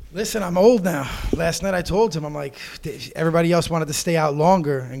late. Listen, I'm old now. Last night I told him, I'm like, everybody else wanted to stay out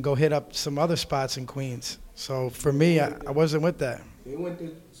longer and go hit up some other spots in Queens. So for me, I wasn't with that. They went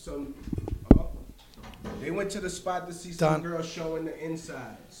to some. They went to the spot to see some Don- girls showing the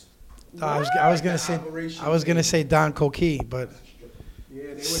insides. I was gonna say Don Coquille, but Yeah, they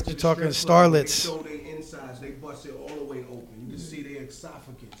went to You're the talking strip club, starlets. They showed their insides. They busted all the way open. You can see their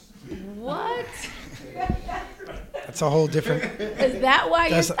esophagus. What? that's a whole different. Is that why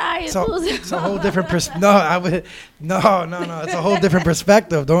your thigh is losing? It's a whole different no. It's a whole different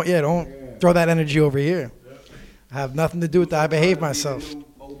perspective. Don't throw that energy over here. I have nothing to do with that. I behaved myself.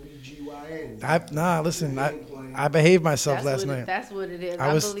 Listen, I behaved myself last night. That's what it is.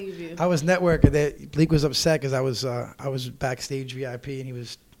 I believe you. I was networking. Bleak was upset because I was backstage VIP and he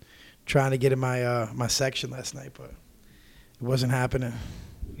was trying to get in my section last night, but it wasn't happening.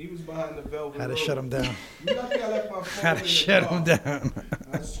 He was behind the velvet Had to rope. shut him down. You lucky I left my phone Had in to the shut car. him down.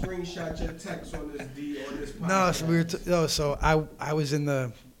 I screenshot your text on this podcast. No, so I was in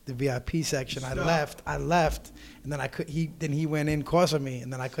the VIP section. I left, and then he went in because of me,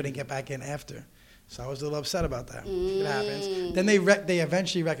 and then I couldn't get back in after. So I was a little upset about that. It happens. Then they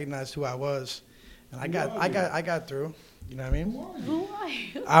eventually recognized who I was, and I got through. You know what I mean? Who are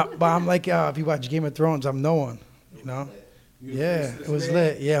you? But I'm like, if you watch Game of Thrones, I'm no one. You know? Yeah, it was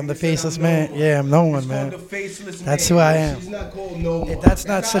lit. Yeah, I'm the faceless man. Yeah, I'm no one, man. The faceless That's man. who I am. She's not called no one. That's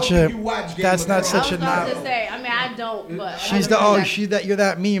not such a. That's not I such was a. about to Not, say. I mean, I don't. But she's the you're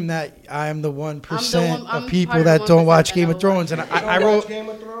that meme that I am the 1% I'm of people part of that the don't 1% watch that Game of don't Thrones, watch and You don't I watch wrote. Game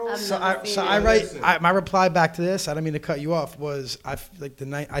of Thrones? So never seen I it. write my reply back to this. I don't mean to cut you off. Was I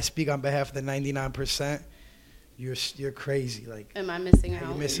speak on behalf of the 99%. You're crazy. Like Am I missing out?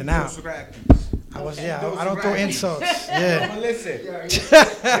 you're missing Those out. Scrappies. I don't throw insults. Yeah. But listen.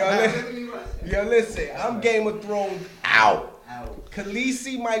 Yo, listen. I'm Game of Thrones out.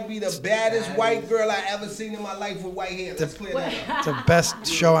 Khaleesi might be the baddest white girl I ever seen in my life with white hair. Let's clear that up. It's the best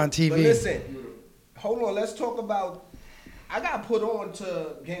show on TV. But listen, hold on. Let's talk about. I got put on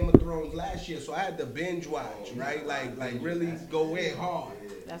to Game of Thrones last year, so I had to binge watch, right? Like really go in hard.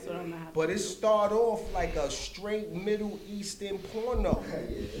 That's what I'm gonna have. But it started off like a straight Middle Eastern porno.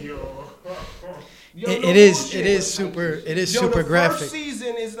 It is super the graphic. First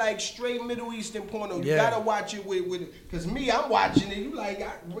season is like straight Middle Eastern porno. You Yeah. gotta watch it with cause me, I'm watching it. You like,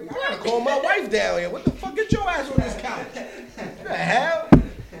 I gotta call my wife down here. What the fuck? Get your ass on this couch. What the hell?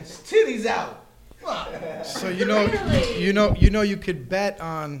 His titties out. So you could bet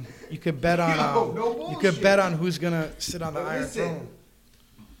on you could bet on who's gonna sit on the But Iron listen, Throne.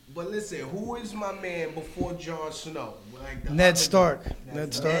 But listen, who is my man before Jon Snow? Like the Ned other Stark. guy.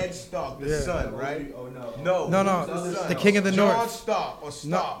 Ned Stark. Ned Stark, the Yeah. son, right? Oh no. No, No, who's son? the King of the Jon North. Stark or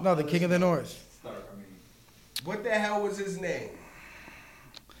Stark. No, the King of the North. What the hell was his name?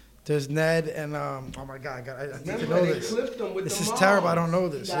 There's Ned and oh my God, I need to Remember know they this. clipped him with This the is moms. terrible. I don't know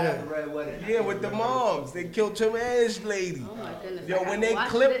this. Yeah. Yeah, with the moms. They killed him and his lady. Oh my goodness. Yo, I when gotta they watch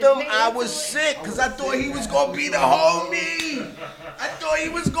clipped this. him, They I into was it. sick because I thought he was going to be the homie. I thought he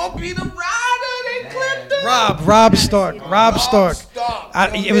was going to be the rider. They clipped him. Rob Stark. Rob Stark.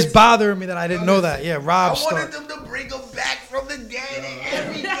 Stark. Yo, It was listen. bothering me that I didn't know that. Yeah, Rob I wanted Stark. them to bring him back from the dead and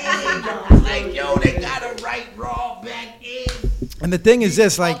everything. Like, yo, they got to write Raw back in. And the thing is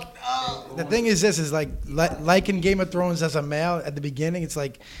this, like, Oh. the thing is this is like in Game of Thrones as a male at the beginning, it's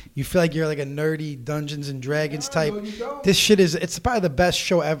like you feel like you're like a nerdy Dungeons and Dragons type. no, you don't. This shit it's probably the best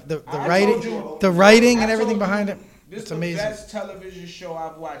show ever. The I writing, told you. the writing I and everything told you, behind it. This It's is amazing. the best television show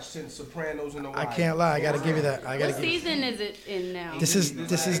I've watched since Sopranos and The I Wire. can't lie. I gotta give you that. I gotta What give. season is it in now? This is the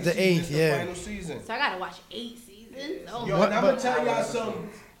This 8th. the Yeah. final season. So I gotta watch 8 seasons. Oh Yo, my and I'm But- gonna tell y'all something.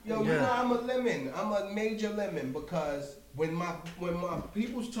 Yo, you Yeah. know I'm a lemon. I'm a major lemon because when my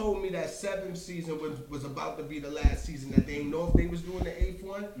peoples told me that 7th season was about to be the last season, that they didn't know if they was doing the 8th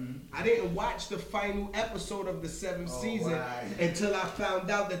one, I didn't watch the final episode of the 7th season until I found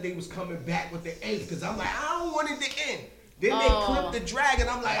out that they was coming back with the 8th. Cause I'm like, I don't want it to end. Then they clipped the dragon.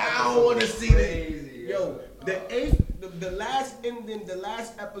 I'm like, I don't want to see the yo. The 8th, the last ending, the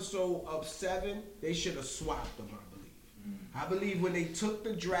last episode of 7, they should have swapped them. I believe when they took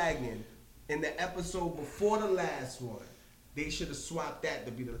the dragon in the episode before the last one, they should have swapped that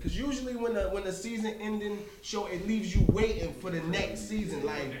to be the. Because usually when the season ending show, it leaves you waiting for the next season.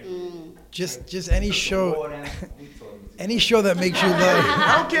 Like Just any show that makes you love.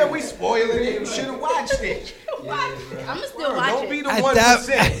 I don't care, we spoiling it. You should have watched it. I'm gonna still watch Don't be it. the At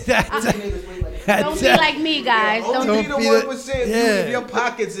 1%. Don't be like me, guys. Don't Don't be the be 1% yeah. if your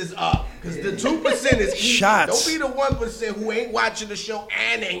pockets is up. Because the 2% is eating. Shots. Don't be the 1% who ain't watching the show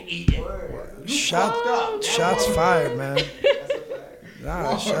and ain't eating. You fucked up. Shots fired, man.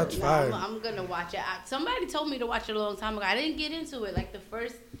 Nah, shots No, fired. I'm gonna watch it. Somebody told me to watch it a long time ago. I didn't get into it. Like the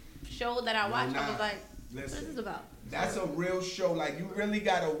first show that I watched, I was like, "What is this about?" That's a real show. Like, you really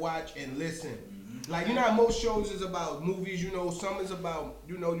gotta watch and listen. Like, you know how most shows is about movies, you know, some is about,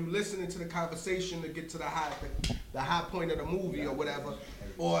 you know, you listening to the conversation to get to the high point of the movie or whatever,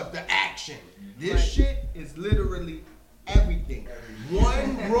 or the action. This shit is literally everything.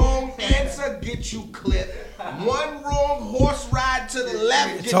 One wrong answer gets you clipped. One wrong horse ride to the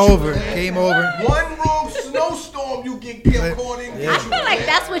left It's gets over. you clipped. Game over. One wrong snowstorm you get killed caught in. Yeah. I feel like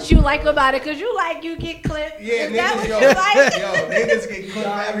that's what you like about it, cause you like you get clipped. Yeah, Is that niggas, what yo, you like? niggas get clipped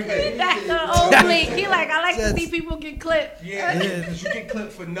every day. That's the old Bleak. He like, I like to see people get clipped. Yeah, because you get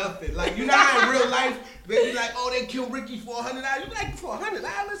clipped for nothing. Like, you know how in real life, they be like, oh, they killed Ricky for $100. You like, for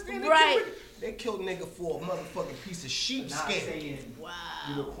 $100? Then they Right. killed Ricky. They killed nigga for a motherfucking piece of Not sheepskin. saying Wow.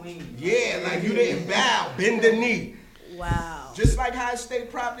 you the queen. Yeah, like you didn't bow, bend the knee. Wow. Just like how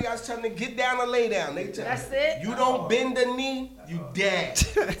state property, I was telling them, get down and lay down. They tell That's me, it? you don't bend the knee, you dead.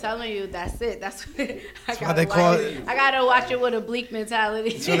 I'm telling you, that's it. That's what I why gotta they call watch it- I gotta watch it with a Bleak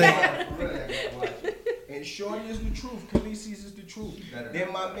mentality. So And Shorty is the truth. Khaleesi's is the truth.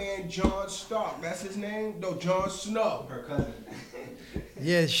 Then my man Jon Stark, that's his name? No, Jon Snow. Her cousin.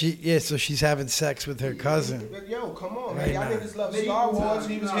 So she's having sex with her cousin. But yo, come on, Right man. Y'all now. niggas love Star Wars.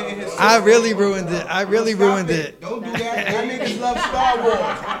 He was hitting his I sister. really ruined it. I really Stop ruined it. Don't do that. Y'all niggas love Star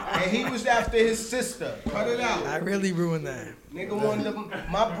Wars. And he was after his sister. Cut it out. I really ruined that. Nigga wanted to,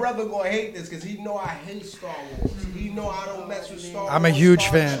 my brother gonna hate this because he know I hate Star Wars. He know I don't mess with Star Wars. I'm a huge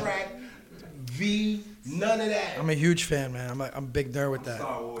Star fan. Trek, V, none of that. I'm a huge fan, man. I'm a big nerd with that.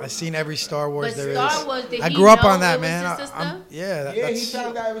 I've seen every Star Wars But there Star is. Wars, did I he grew up know on that, it was man. his sister? I'm- yeah, Yeah, he that's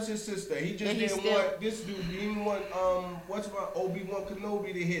found out it was his sister. He just And he didn't still- want this dude. He didn't want what's my Obi-Wan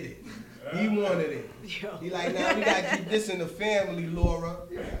Kenobi to hit it. He wanted it. Yo. He like, now we gotta keep this in the family, Laura.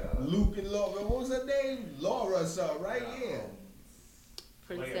 Luke and Laura. What was her name? Laura or something, right? Yeah.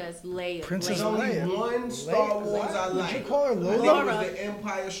 Princess Leia. Princess There's only Leia. one Star Wars I Would like. you call her I think it Laura? was the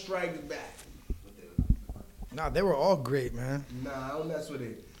Empire Strikes Back. Nah, they were all great, man. Nah, I don't mess with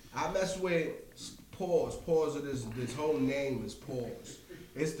it. I mess with pause. Pause of this whole name is pause.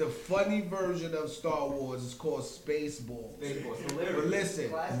 It's the funny version of Star Wars. It's called Spaceballs. But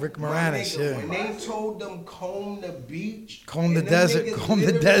listen, Rick my Moranis, nigga, yeah. when they told them comb the beach, Comb the and them desert, niggas comb the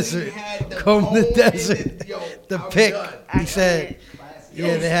literally desert, had the comb the comb in desert. yo, The I'm pick. done. He said, Yo,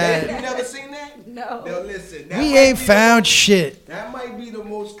 yeah, they had. You never seen that? No. Yo, listen. that We might ain't be found shit. That might be the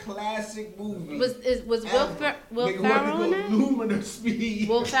most classic movie. Was Will ever. Will Nigga Ferrell wanted on to that? go luminous speed.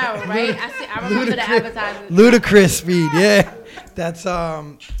 Will Ferrell, right? I remember the advertisement. Ludicrous speed, yeah. That's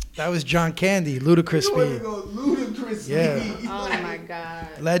that was John Candy, Ludicrous You wanted to speed. go ludicrous Yeah. speed. Oh Like, my God.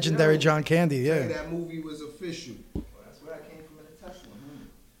 Legendary John Candy, hey, yeah. that movie was official. That's where I came from in the Tesla.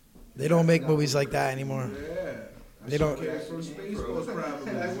 They don't make movies like that anymore. Yeah. They don't. Okay, from Spaceballs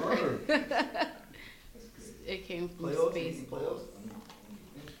probably. Word. It came from Playoffs? Spaceballs.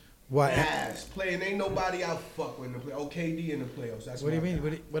 What? Ass. Playing ain't nobody out fuck with in the play. OKD in the playoffs. That's What do you my mean?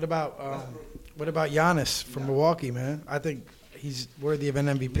 guy. What about Giannis from Milwaukee, man? I think he's worthy of an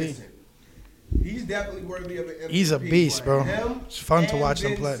MVP. Listen, he's definitely worthy of an MVP. He's a beast, but bro. Him It's fun to and watch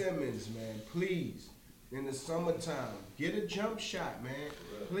them Ben play. Simmons, man, please, in the summertime, get a jump shot, man.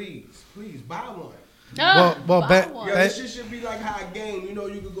 Please, buy one. Ah, well, buy Ben- one. Yo, this shit should be like how a game. You know,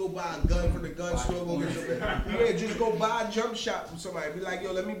 you could go buy a gun from the gun store. Go get some, yeah, just go buy a jump shot from somebody. Be like,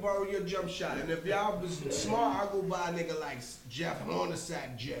 yo, let me borrow your jump shot. And if y'all was smart, I'll go buy a nigga like Jeff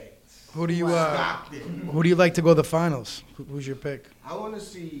Hornacek J. Who do you Stockton. who do you like to go to the finals? Who's your pick? I want to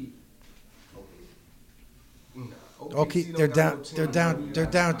see. Nah, Okay, don't they're got down. no team. They're down. They're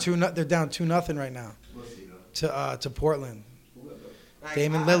down two. They're down 2-0 right now. To Portland. Like,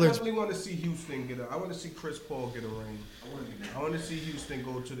 Damon I Lillard's- definitely want to see Houston get a. I want to see Chris Paul get a ring. I want to see Houston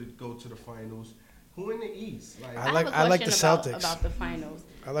go to the finals. Who in the East? Like, I like have a the question Celtics. about the finals.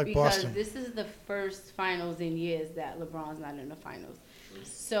 I like because Boston. This is the first finals in years that LeBron's not in the finals.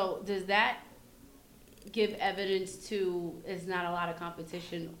 So does that give evidence to it's not a lot of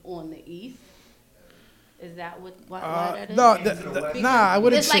competition on the East? Is that why that is? No, I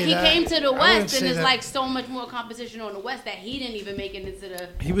wouldn't It's say like he that. came to the I wouldn't West and say there's that. like so much more competition on the West that he didn't even make it into the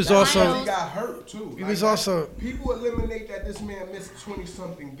He was finals. also- he got hurt too. He was also- People eliminate that this man missed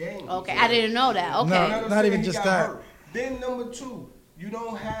 20-something games. Okay, I didn't know that. Okay. No. I'm Not even saying he just got that. hurt. Then number two, you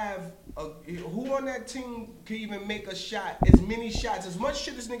don't have who on that team can even make a shot as many shots as much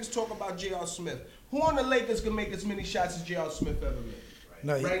shit as niggas talk about J.R. Smith. Who on the Lakers can make as many shots as J.R. Smith ever made?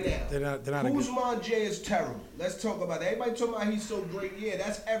 No, Right now, they're not. Kuzma J is terrible. Let's talk about that. Everybody talking about he's so great. Yeah,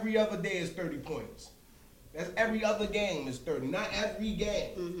 that's every other day is 30 points. That's every other game is 30, not every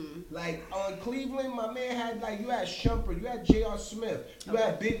game. Mm-hmm. Like on Cleveland, my man had you had Shumpert, you had J.R. Smith, you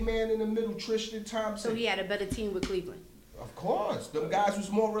had big man in the middle, Tristan Thompson. So he had a better team with Cleveland. Of course, them guys was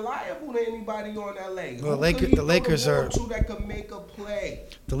more reliable than anybody on LA. Well, Who could he the throw Lakers the ball are- to that could make a play.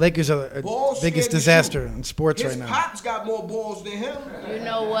 The Lakers are the Ball biggest scared to disaster shoot. in sports His right now. pops got more balls than him. You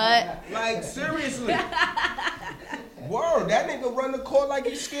know what? Like seriously. Word, that nigga run the court like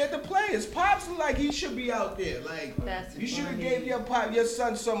he's scared to play. His pops look like he should be out there. Like That's you should have funny. gave your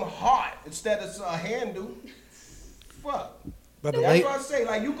son some heart instead of a handle. Fuck. But the That's late, what I say.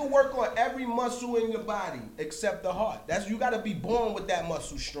 Like you can work on every muscle in your body except the heart. That's you gotta be born with that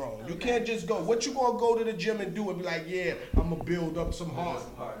muscle strong. You can't just go. What you gonna go to the gym and do and be like, yeah, I'm gonna build up some heart.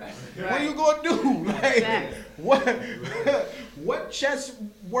 What you gonna do? Like Facts. what chest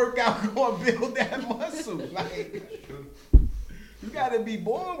workout gonna build that muscle? Like you gotta be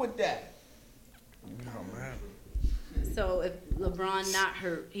born with that. oh man. So if LeBron not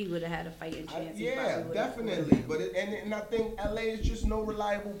hurt, he would have had a fighting chance. He Yeah, probably would've. definitely. But and I think LA is just no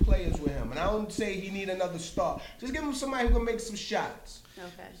reliable players with him. And I don't say he need another star. Just give him somebody who can make some shots.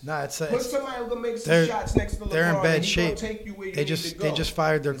 Okay. Nah, it's Put somebody who can make some they're- shots next to LeBron. they're in bad and he gonna shape. Take you where you They need just to go. they just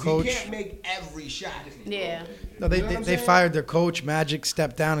fired their 'Cause coach. He can't make every shot. Yeah. No, they You know what they, I'm they saying? fired their coach. Magic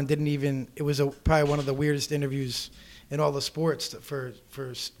stepped down and didn't even. It was probably one of the weirdest interviews in all the sports for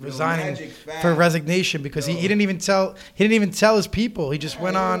resigning Magic foul. for resignation because he didn't even tell his people. He just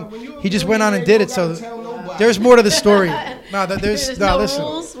went on. When you a He just went on and billionaire, did you it. don't So gotta tell nobody. there's more to the story. No, There's no. no Listen,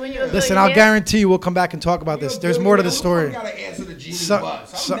 rules when you're a listen. I'll billionaire? guarantee you we'll come back and talk about You're this. a There's more to the billionaire. story. Who the fuck gotta answer the genie So-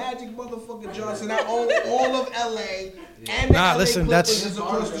 bus? I'm so- Magic motherfucking Johnson. I own all of LA and the Nah, LA listen, Clippers that's- is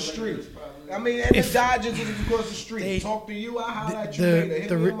across the street. I mean, and If- the Dodgers is across the street. They- Talk to you, I'll holler at you the- later. Hit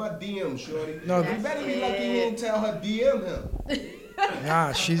the me re- in my DM, shorty. No, You better be lucky he didn't tell her DM him.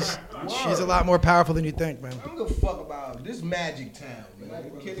 Nah, she's a lot more powerful than you think, man. I don't give a fuck about this Magic Town, man. Are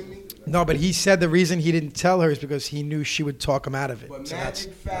you kidding me? No, but he said the reason he didn't tell her is because he knew she would talk him out of it. But So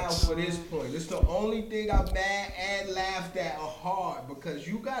Magic foul for this point. It's the only thing I'm mad and laughed at hard because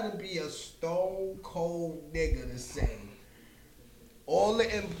you gotta be a stone cold nigga to say. All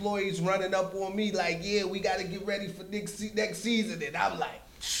the employees running up on me like, yeah, we gotta get ready for next season, and I'm like,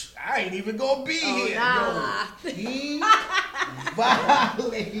 I ain't even gonna be here. nah. Yo, he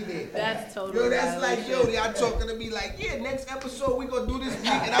violated. That's totally Yo, that's like, violation. y'all talking to me like, yeah, next episode we gonna do this week,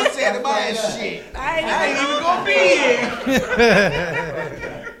 and I'm saying to my ass, shit. I I ain't even gonna be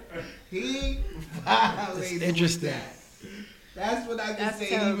here. He violated. It's interesting. with that. That's what I can That's say.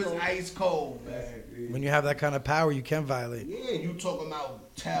 He terrible. was ice cold, man. when you have that kind of power, you can violate. Yeah, you talking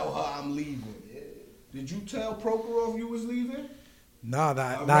about tell her I'm leaving. Did you tell Prokhorov you was leaving? No, All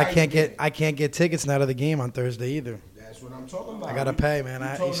I right, can't then. I can't get tickets now to the game on Thursday either. That's what I'm talking about. I gotta pay, man. You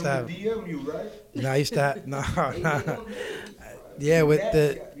I told used him to have. DM you, right? No, I used to have. No. Yeah, with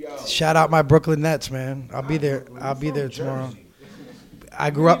the Yo. shout out my Brooklyn Nets, man. I'll be there. I'll be From there tomorrow. Jersey. I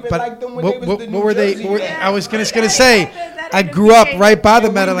grew up, even but like them when they was what the New were they? Jersey what- Nets. I was gonna say, That I ain't grew the up same. right by the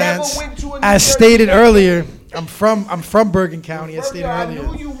And we never Meadowlands. went to a New As Jersey stated Nets earlier, I'm from Bergen County. As First stated time I earlier.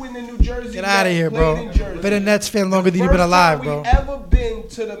 knew you when the New Jersey Get out of Nets here, played bro. in Jersey. Been a Nets fan longer than you've First been alive, time bro. we ever been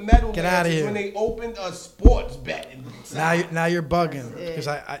to the Meadowlands Get outta is here. when they opened a sports betting. Now you're bugging because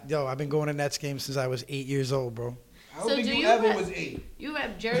I've been going to Nets games since I was 8 years old, bro. I don't So think do you you ever have- was 8. You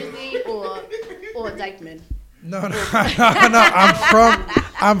rep Jersey or Dykeman? No,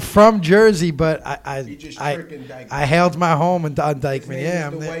 I'm from Jersey, but He just I tricking Dykeman. I hailed my home on Dykeman. name Yeah, is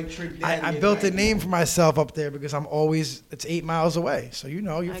I'm the there. White Trick I Daddy in built a Dykeman. name for myself up there because it's 8 miles away. So you're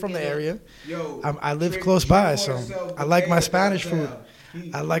I from the get it. area. Yo, I live Trick- close Trick by, on so himself I the like day my of Spanish food.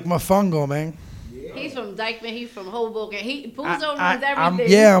 downtown. I like my fungo, man. He's from Dykeman. He's from Hoboken. Puzo runs I'm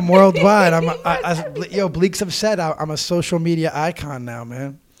everything. I'm worldwide. Yo, Bleak's upset. I'm a social media icon now,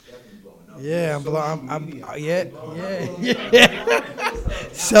 man. Yeah, yeah.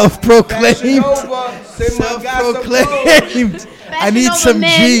 Self-proclaimed. Fashion Nova, send my guy some clothes. Self-proclaimed. I need Nova some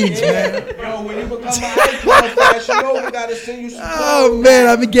men. jeans, man. Yo, when you become an icon, Fashion Nova gotta send you some Oh clothes. man,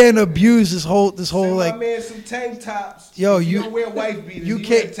 I've been getting abused this whole Send my like. man some tank tops. Yo, He you- don't wear wife beaters. You he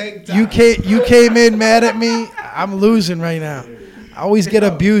wear came, tank tops. you came in mad at me. I'm losing right now. I always get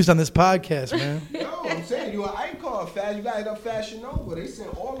abused on this podcast, man. No, I'm saying you an icon, Fashion. You got it up Fashion Nova. They send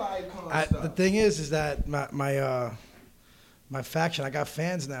all the icon stuff. The thing is that my faction, I got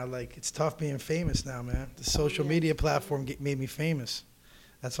fans now. Like it's tough being famous now, man. The social media platform made me famous.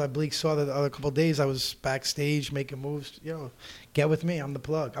 That's why Bleak saw that the other couple of days I was backstage making moves. Yo, get with me. I'm the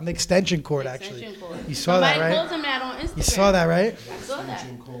plug. I'm the extension cord, actually. Extension cord. You saw that, Somebody right? called him that on Instagram. You saw that, right? I saw that.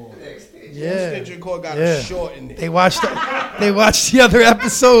 Yeah. Extension cord got Yeah. a short in it. They watched the other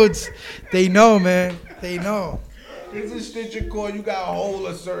episodes. They know, man. They know. This extension cord, you got to hold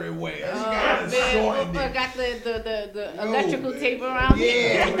a certain way. You got Man, to shorten I it. got the electrical tape around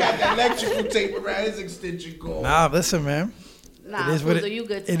here. Yeah, you got the electrical tape around his extension cord. Nah, listen, man. Nah, It is what Fuzo, you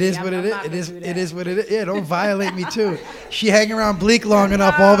good to it me. is. I'm What it not is. gonna It is. do It that. is what it is. Yeah, don't violate me too. She hang around Bleak long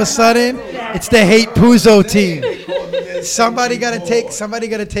enough, all of a sudden, it's the hate Puzo team. Somebody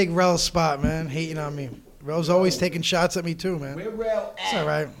gotta take Rel's spot, man. Hating on me. Rel's always taking shots at me too, man. Where Rel It's at? all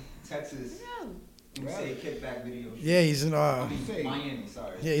right. Texas. You say kickback video. Yeah, he's in. Miami,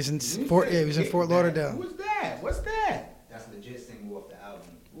 sorry. Yeah, he's in Fort. Yeah, he was in Fort Lauderdale. Who's that? What's that? That's legit single off the album.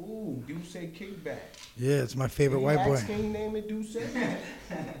 Ooh, Duce Kickback. Yeah, it's my favorite white boy. Can he name it Duce?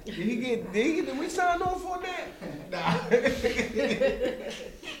 Did we sign off on that? Nah.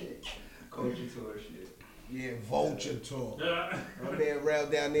 Culture tour shit. Yeah, vulture talk. My man Rel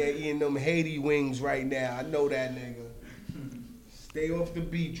down there eating them Haiti wings right now. I know that nigga. Stay off the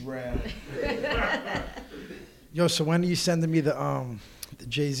beach, Rel. Yo, so when are you sending me the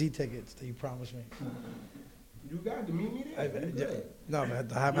Jay-Z tickets that you promised me? You got to meet me there. You good. No, man.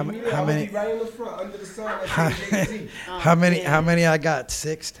 Meet me there. How I'll many? be right in the front under the sign that says Jay-Z. How many I got?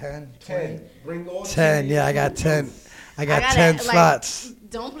 6, 10, 20? 10. Bring all 10. Yeah, I got 10. I got gotta, 10 like, slots.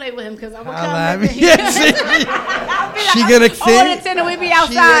 Don't play with him because I'm gonna Holla come. at me. and- Yeah, see? I'll be She like, gonna order think- 10 and we be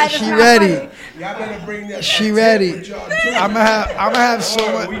outside. She It's not ready. funny. Y'all better bring that. She that ready. with y'all, too. I'ma have so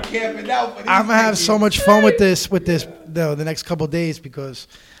Oh, much. We camping out for these I'm gonna have so niggas. much fun with this the next couple days because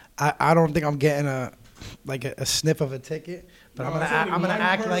I don't think I'm getting a sniff of a ticket, but No, I'm it's gonna only I'm gonna one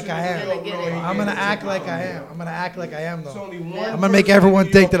act like person I in the am. world know he I'm gonna gets a act ticket. like I am. I'm gonna act like I am It's though. only one I'm gonna make person everyone in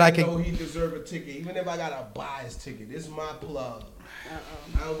New think that York I can- know he deserve a ticket, even if I gotta buy his ticket. This is my plug.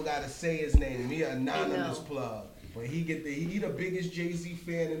 I don't gotta say his name. He an anonymous know. plug. But he the biggest Jay-Z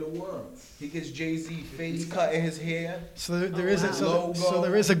fan in the world. He gets Jay-Z face cut in his hair. So there is wow. so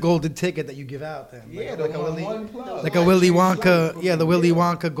there is a golden ticket that you give out then. Yeah, like the a one, Willy, one plug. like a Willy James Wonka. Slade Yeah, the from- Willy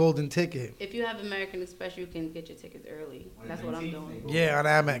Wonka golden ticket. If you have American Express, you can get your tickets early. That's what I'm doing. Yeah, on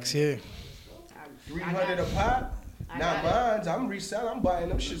Amex. Yeah. I 300 a got- pop. I Not got mine. I'm reselling. I'm buying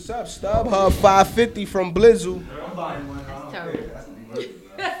them shits up. StubHub 550 from Blizzle. I'm buying one. I don't terrible. care. That's the worth it.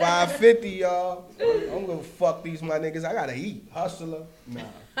 550, y'all. I'm gonna fuck these my niggas. I gotta eat. Hustler. Nah.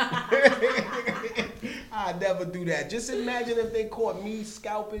 I never do that. Just imagine if they caught me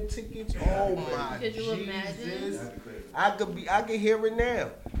scalping tickets. Oh my Could you imagine? Jesus. I could hear it now.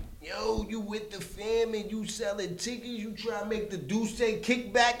 Yo, you with the fam and you selling tickets, you try to make the Duce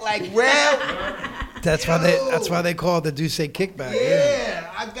kickback like Rel? That's why they call it the Duce kickback. Yeah.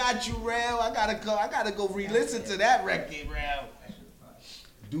 Yeah, I got you, Rel. I gotta go re-listen to that record, Rel.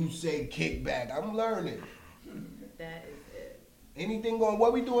 Duce kickback. I'm learning. That is it. Anything going?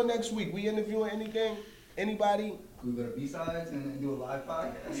 What we doing next week? We interviewing anything? Anybody? Could we go to B-sides and do a live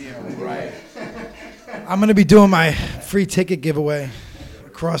podcast? Yeah, right. I'm gonna be doing my free ticket giveaway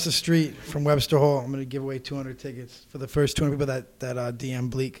across the street from Webster Hall. I'm gonna give away 200 tickets for the first 200 people that DM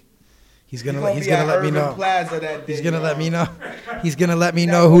Bleak. He's gonna let me know. Plaza that day, He's gonna let y'all. me know. He's gonna let me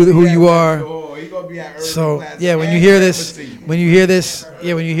That know gonna who be you at are. Webster Hall. He gonna be at Urban So Plaza yeah, when you and hear this, Embassy. when you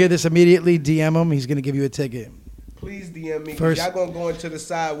hear this immediately DM him. He's gonna give you a ticket. Please DM me. 'Cause First- y'all gonna go into the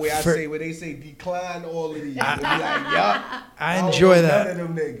side where where they say decline all of these. And be like, yup. I don't enjoy know that. None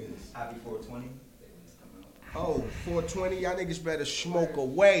of them niggas. Happy 420. Oh, 420, y'all niggas better smoke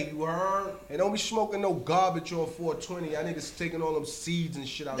away, you heard? And don't be smoking no garbage on 420. Y'all niggas taking all them seeds and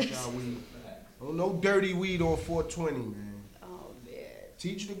shit out y'all weed. Oh, no dirty weed on 420, man. Oh man.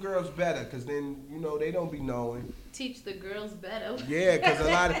 Teach the girls better, cause then, you know, they don't be knowing. Teach the girls better. Yeah, cause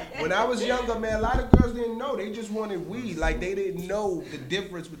when I was younger, man, a lot of girls didn't know. They just wanted weed. Like, they didn't know the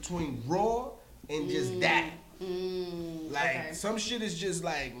difference between raw and just that. Like, okay. some shit is just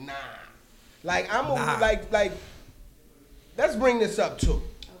like, nah. Like, I'm Nah. like, let's bring this up too.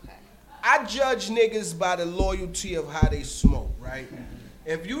 Okay. I judge niggas by the loyalty of how they smoke, right?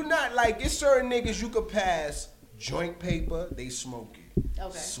 If you not like, it's certain niggas you could pass joint paper, they smoke it.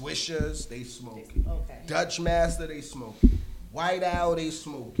 Okay. Swishers, they smoke it. Okay. Dutch Master, they smoke it. White Owl, they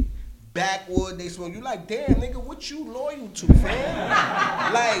smoke it. Backwood, they smoke. You like, damn, nigga, what you loyal to,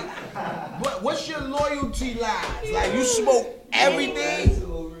 fam? Like, what's your loyalty lies? Like, you smoke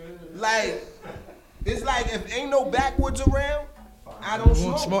everything? Like, it's like, if ain't no Backwoods around, I don't You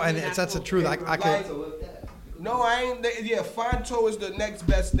won't smoke, and that's the truth. I Like, could. no, I ain't. Yeah, Fronto is the next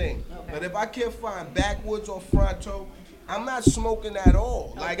best thing. Okay. But if I can't find Backwoods or Fronto, I'm not smoking at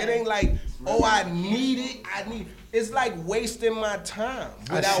all. Like, it Okay. ain't like, oh, I need it. It's like wasting my time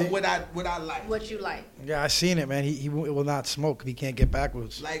I without see. what I like. What you like? Yeah, I seen it, man. He will not smoke if he can't get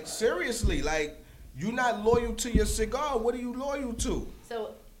backwards. Like, seriously, like, you not loyal to your cigar. What are you loyal to?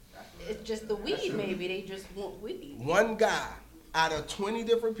 So, it's just the weed. Maybe they just want weed. One guy out of 20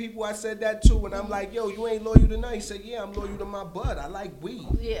 different people I said that to, and I'm like, yo, you ain't loyal to nothing. He said, yeah, I'm loyal to my bud. I like weed.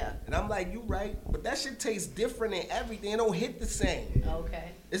 Yeah. And I'm like, you right, but that shit tastes different in everything. It don't hit the same.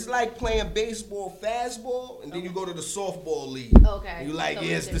 Okay. It's like playing baseball, fastball, and then you go to the softball league. Okay. And you like, So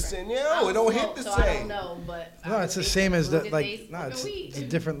yeah, it's the different. same. Yeah, it don't hit the So I don't same. know, but No, I it's the would same as think the it like. tastes No, fucking it's weed. a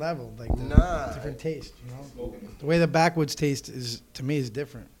different level. Like the Nah. different taste. You know, the way the backwoods taste is to me is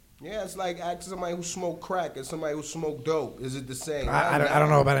different. Yeah, it's like asking somebody who smoked crack and somebody who smoked dope. Is it the same? I don't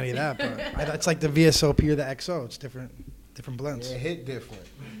know about any of that, but it's like the VSOP or the XO. It's different blends. Yeah, it hit different.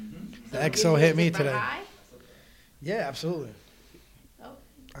 The So it gives XO you a hit me different today. high? Yeah, absolutely. Oh.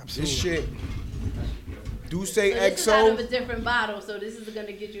 Absolutely. This shit. Do So say this is out of a XO. different bottle, so this is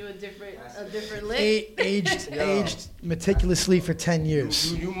gonna get you a different lick. Aged meticulously for 10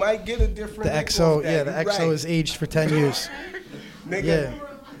 years. You might get a different. The lick XO, off that. yeah, the You XO right. is aged for 10 years. Nigga, Yeah.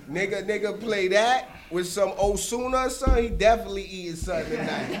 nigga play that with some Osuna or something. He definitely eating something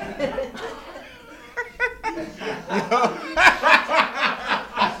tonight.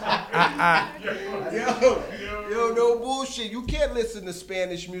 Yo, no bullshit. You can't listen to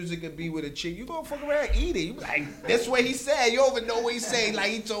Spanish music and be with a chick. You gonna fuck around and eat it. You be like, that's what he said. You don't even know what he saying.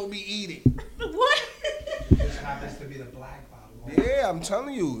 Like he told me eat it. What? This happens to be the black bottle. Yeah, I'm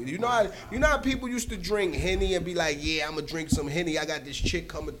telling you. You know how people used to drink Henny and be like, yeah, I'm gonna drink some Henny. I got this chick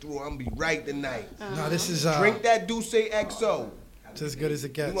coming through. I'm gonna be right tonight. No, this is Drink that Douce XO. it's as good as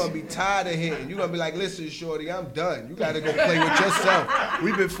it You're gets. gonna be tired of hitting. You're gonna be like, listen, shorty, I'm done. You gotta go play with yourself.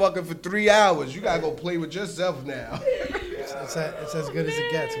 We've been fucking for 3 hours. You gotta go play with yourself now. It's as good as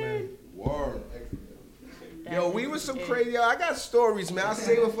it gets, man. Word. Yo, we was some crazy. Yo, I got stories, man. I'll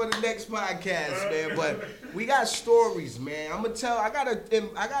save it for the next podcast, man. But we got stories, man. I'm gonna tell. I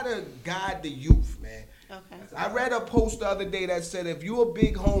gotta guide the youth, man. Okay. I read a post the other day that said if you a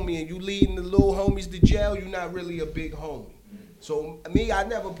big homie and you leading the little homies to jail, you're not really a big homie. So me, I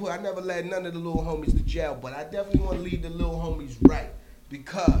never led none of the little homies to jail, but I definitely want to lead the little homies right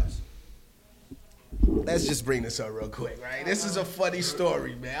because. Let's just bring this up real quick, right? This is a funny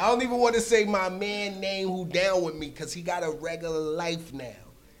story, man. I don't even want to say my man name who down with me because he got a regular life now.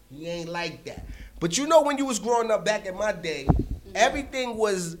 He ain't like that. But you know when you was growing up back in my day, everything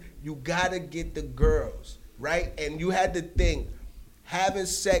was you gotta get the girls, right? And you had to think having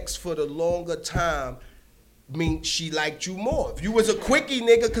sex for the longer time mean she liked you more. If you was a quickie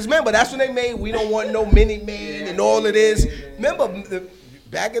nigga, because remember, that's when they made We Don't Want No Mini Man and all of this. Remember,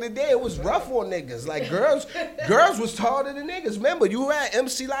 back in the day, it was rough on niggas. Like, girls was taller than niggas. Remember, you had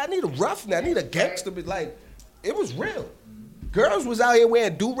MC like, I need a rough now. I need a gangster. But, like, it was real. Girls was out here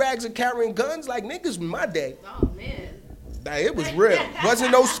wearing do-rags and carrying guns like niggas in my day. Oh man. Like, it was real.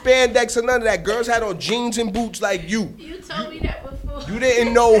 Wasn't no spandex or none of that. Girls had on jeans and boots like you. You told me that before. You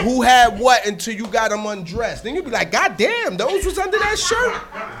didn't know who had what until you got them undressed. Then you'd be like, God damn, those was under that shirt?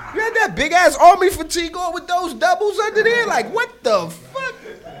 You had that big-ass army fatigue on with those doubles under there? Like, what the fuck?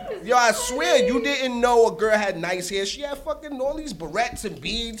 Yo, I swear, you didn't know a girl had nice hair. She had fucking all these barrettes and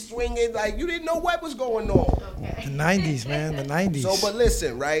beads swinging. Like, you didn't know what was going on. Okay. The 90s, man. The 90s. So, but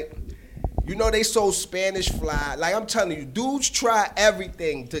listen, right? You know they sold Spanish fly. Like, I'm telling you, dudes try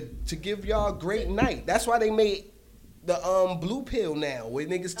everything to give y'all a great night. That's why they made the blue pill now, where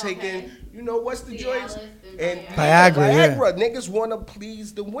niggas taking, you know, what's the joints? Cialis And Viagra, yeah. Niggas want to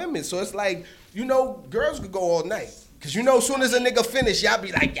please the women. So it's like, you know, girls could go all night. Cause you know, as soon as a nigga finish, y'all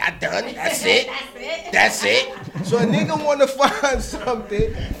be like, y'all done? That's it? That's it? So a nigga want to find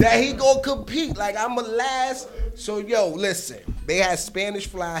something that he gonna compete. Like, I'm a last. So, yo, listen. They had Spanish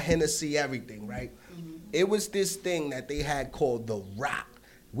fly, Hennessy, everything, right? Mm-hmm. It was this thing that they had called The Rock.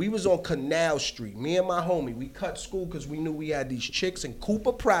 We was on Canal Street. Me and my homie, we cut school because we knew we had these chicks in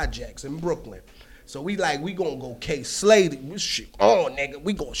Cooper Projects in Brooklyn. So we gonna go K-Slay. Shit on, nigga.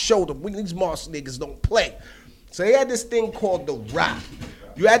 We gonna show them. These Mars niggas don't play. So they had this thing called The Rock.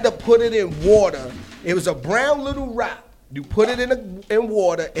 You had to put it in water. It was a brown little rock. You put it in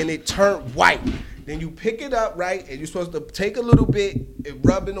water and it turned white. Then you pick it up, right? And you're supposed to take a little bit and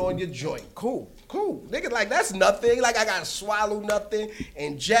rub it on your joint. Cool. Nigga, like, that's nothing. Like, I gotta swallow nothing,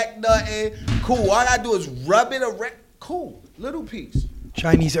 inject nothing. Cool. All I gotta do is rub it around. Cool. Little piece.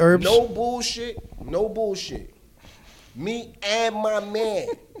 Chinese herbs. No bullshit. Me and my man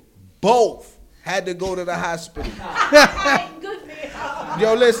both had to go to the hospital. Good for you.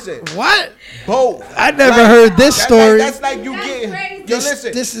 Yo, listen. What? Both. I never heard this story. That's like you That's getting. crazy. Yo,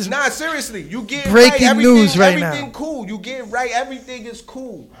 listen. This is nah, seriously. You get breaking right, news right now. Everything cool. You get right. Everything is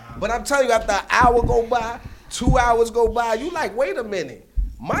cool. But I'm telling you, after an hour go by, 2 hours go by, you like, wait a minute.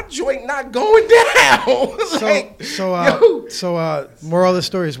 my joint not going down. Like, So moral of the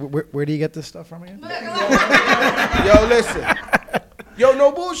story is, where do you get this stuff from again? yo, listen. Yo,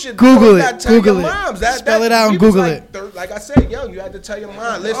 no bullshit. Google You it. gotta tell Google your it. moms. Spell it out and we was Google like it. Like I said, yo, you had to tell your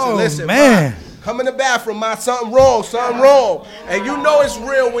mom. Listen, listen, man. Mom, come in the bathroom, ma. Something wrong. And you know it's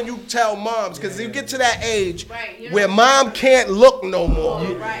real when you tell moms, because you get to that age where mom can't look no more.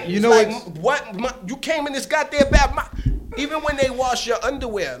 You know like, what's- what? You came in this goddamn bath. Even when they wash your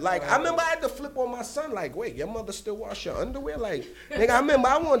underwear, like I remember I had to flip on my son, like, wait, your mother still wash your underwear? Like, nigga, I remember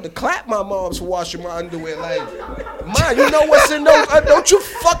I wanted to clap my moms for washing my underwear. Like, Mom, you know what's in those? Don't you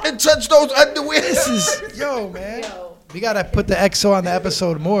fucking touch those underwear? This is, yo, man. We gotta put the XO on the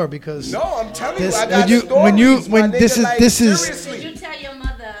episode more because. No, I'm telling This- you, I got when stories, my when nigga, this is- like, this is- seriously. Did you tell your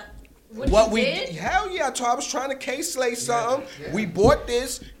mother what What you we did? hell yeah, I was trying to case slay something. We bought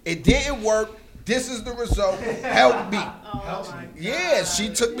this, it didn't work. This is the result. Help me. Yeah, she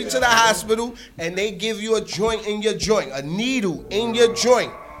took me to the hospital and they give you a joint in your joint, a needle in your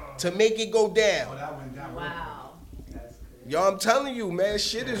joint to make it go down. Wow. Yo, I'm telling you, man,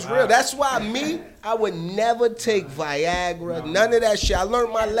 shit is real. That's why I would never take Viagra, none of that shit. I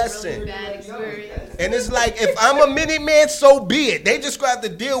learned my lesson. Bad experience. And it's like, if I'm a minute man, so be it. They just gonna have to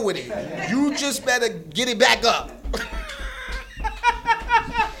deal with it. You just better get it back up.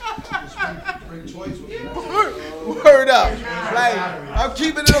 Word up. Like, I'm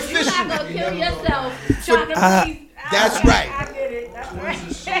keeping it You're official. not gonna kill yourself trying to please. That's right. I get it.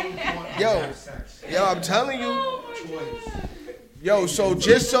 That's right. Yo, I'm telling you. Yo, so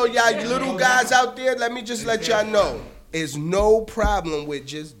just so y'all little guys out there, let me just let y'all know. There's no problem with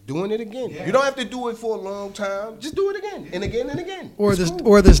just doing it again. You don't have to do it for a long time. Just do it again and again and again. Or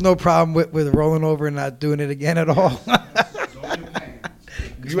there's no problem with rolling over and not doing it again at all.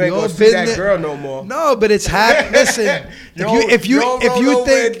 You ain't all gonna see been that there. girl no more. No, but it's listen. If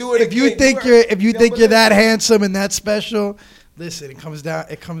you think you're that handsome and that special, listen. It comes down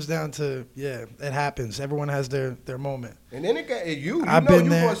to it happens. Everyone has their moment. And then you I've know been you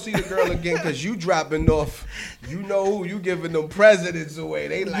there. gonna see the girl again because you dropping off. You know who you giving them presidents away.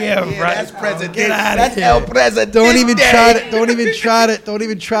 They like, Yeah, right. that's president. Get outta That's here. El Presidente. Don't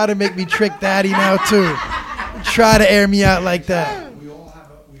even try to make me Trick Daddy now too. Try to air me out like that. We all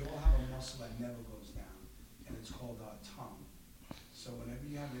have a muscle that never goes down, and it's called our tongue. So whenever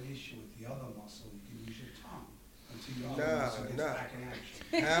you have an issue with the other muscle, you can use your tongue until your other muscle gets back in action.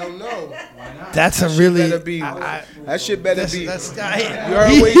 Hell no. Why not? That's That a shit really. better be- That shit better be. That's, You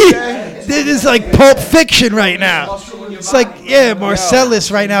heard what he said? This is like Pulp Fiction right now. It's like,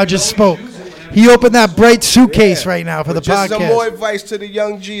 Marcellus right now just spoke. He opened that bright suitcase right now for the But just some more podcast. advice to the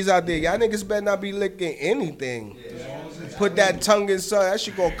young G's out there. Y'all niggas better not be licking anything. Put that tongue in something. That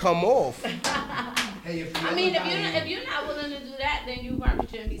shit gonna come off. I mean, if you're not willing to do that, then you probably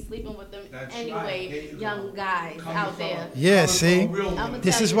shouldn't be sleeping with them That's anyway. right. There you Young go. guys out there. Yeah, see? I'ma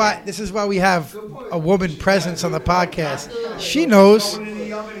This tell is you why that. this is why we have a woman presence on the podcast. She knows.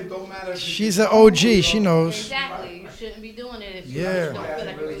 She's an OG. She knows. Exactly. You shouldn't be doing it if you Yeah. don't feel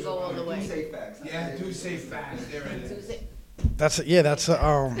like you can go all the way. Yeah, do say facts. There it is. That's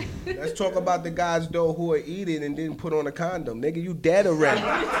Let's talk about the guys though who are eating and didn't put on a condom. Nigga, you dead already.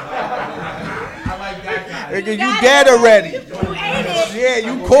 I like that guy. Nigga, you dead already. You ate it.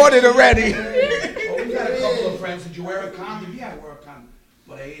 Yeah, you caught it already. Oh, we had a couple of friends. Did you wear a condom? Yeah, I wore a condom.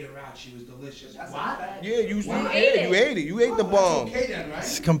 But I ate her out. She was delicious. What? Yeah, you ate it. ate it. You ate the bomb. Okay then, right?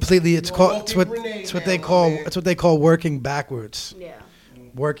 it's completely. It's what they call working backwards. Yeah.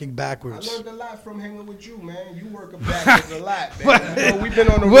 Working I backwards. learned a lot from hanging with you, man. You working backwards a lot, man. You know, we've been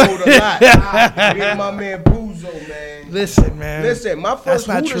on the road a lot. Me and my man Puzo, man. Listen, man. Listen, my That's first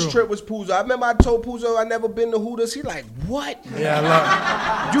not Hooters true. trip was Puzo. I remember I told Puzo I never been to Hooters. He like, what? Yeah,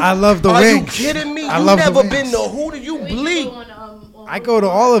 I love the Are wings. you kidding me? I You love the never wings. been to Hooters? You We bleak. go on, I go to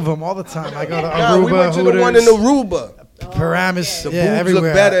all of them all the time. I go to Aruba, Nah, we went to the one in Hooters, Aruba. Paramus, The yeah, boobs everywhere.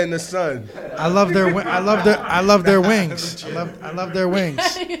 look better in the sun. I love their wings. I love their wings. I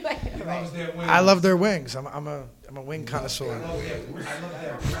love their wings. I'm a wing connoisseur.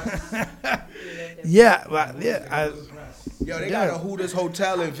 Yeah, Yo, they got a Hooters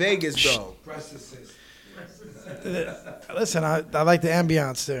hotel in Vegas though. listen, I like the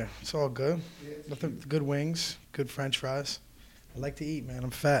ambiance there. It's all good. Nothing, good wings, good French fries. I like to eat, man. I'm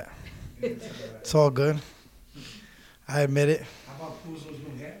fat. It's all good. I admit it. How about Puzo's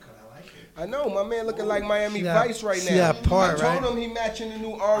new haircut? I like it. I know, my man looking like Miami See that- Vice right see now. that part, I told right? him he matching the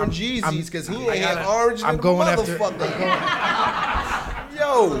new orange Yeezys because he ain't had gotta- orange I'm in the going after- motherfucker.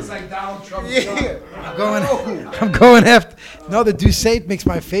 Yo. It's like Donald Trump's Yeah. son. I'm going after. No, the Douce makes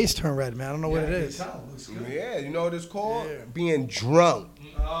my face turn red, man. I don't know what it is. Yeah, you know what it's called? Being drunk.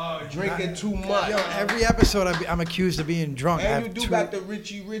 drinking too much. Yo, every episode I'm accused of being drunk. I And have you do two- got the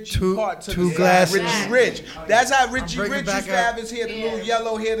Richie two- part to two the glasses. side. Richie Rich. That's how Richie bringing Rich back used to a- have his hair, the little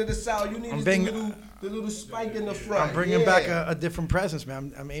yellow hair to the side. You need the little spike in the front. I'm bringing back a different presence,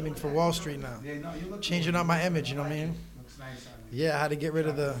 man. I'm aiming for Wall Street now. Yeah, no, you look Changing up my image, you know what I mean? Looks nice on Yeah, I had to get rid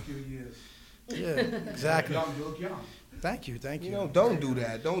of the. A few years. Yeah, exactly. Young, you look young. Thank you. You know, don't do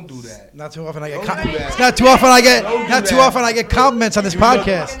that. Don't do that. Not too often I get. Don't do that. It's not too often I get. Don't do Not too that. often I get compliments on this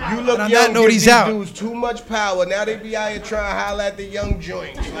podcast. You look and on young. that note, give he's these out. dudes too much power. Now they be out here trying to holler at the young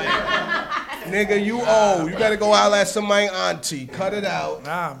joints. Like, nigga, you old. You gotta go holler at somebody auntie. Cut it out.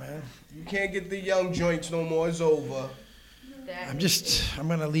 Nah, man. You can't get the young joints no more. It's over. I'm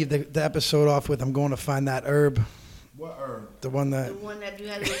gonna leave the episode off with I'm going to find that herb, What herb? the one that. The one that you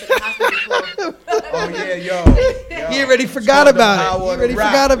had to go to the hospital for. Oh yeah, yo. He already forgot It's called the about power it. He of the already rock,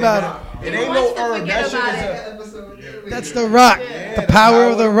 forgot nigga. about It ain't no Wants to herb. forget That shit about is it. a. That's the rock. Yeah, The power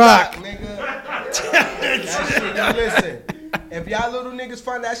of the rock. nigga. That shit, now listen. If y'all little niggas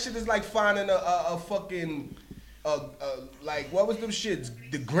find that shit is like finding a fucking like what was them shits?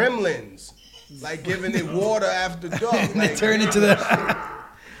 The Gremlins. Like giving it water after dark. And Like, it turned into the.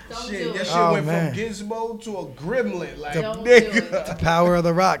 Don't shit, do your it. shit Oh, went man. from Gizmo to a Gremlin. Like Don't do nigga. The power of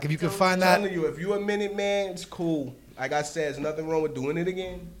the rock. If you could find I'm telling that. you, if you a minute man, it's cool. Like I said, there's nothing wrong with doing it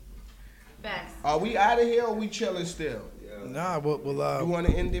again. Facts. Are we out of here or we chilling still? Nah, we'll You want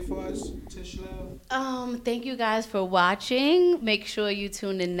to end it for us, Tish Love? Thank you guys for watching. Make sure you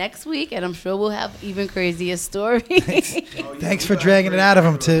tune in next week, and I'm sure we'll have even crazier stories. Thanks for dragging it out of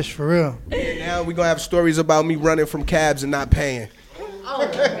him, Tish, for real. And now we're going to have stories about me running from cabs and not paying. Oh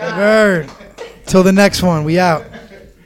my God. Word. Till the next one, we out.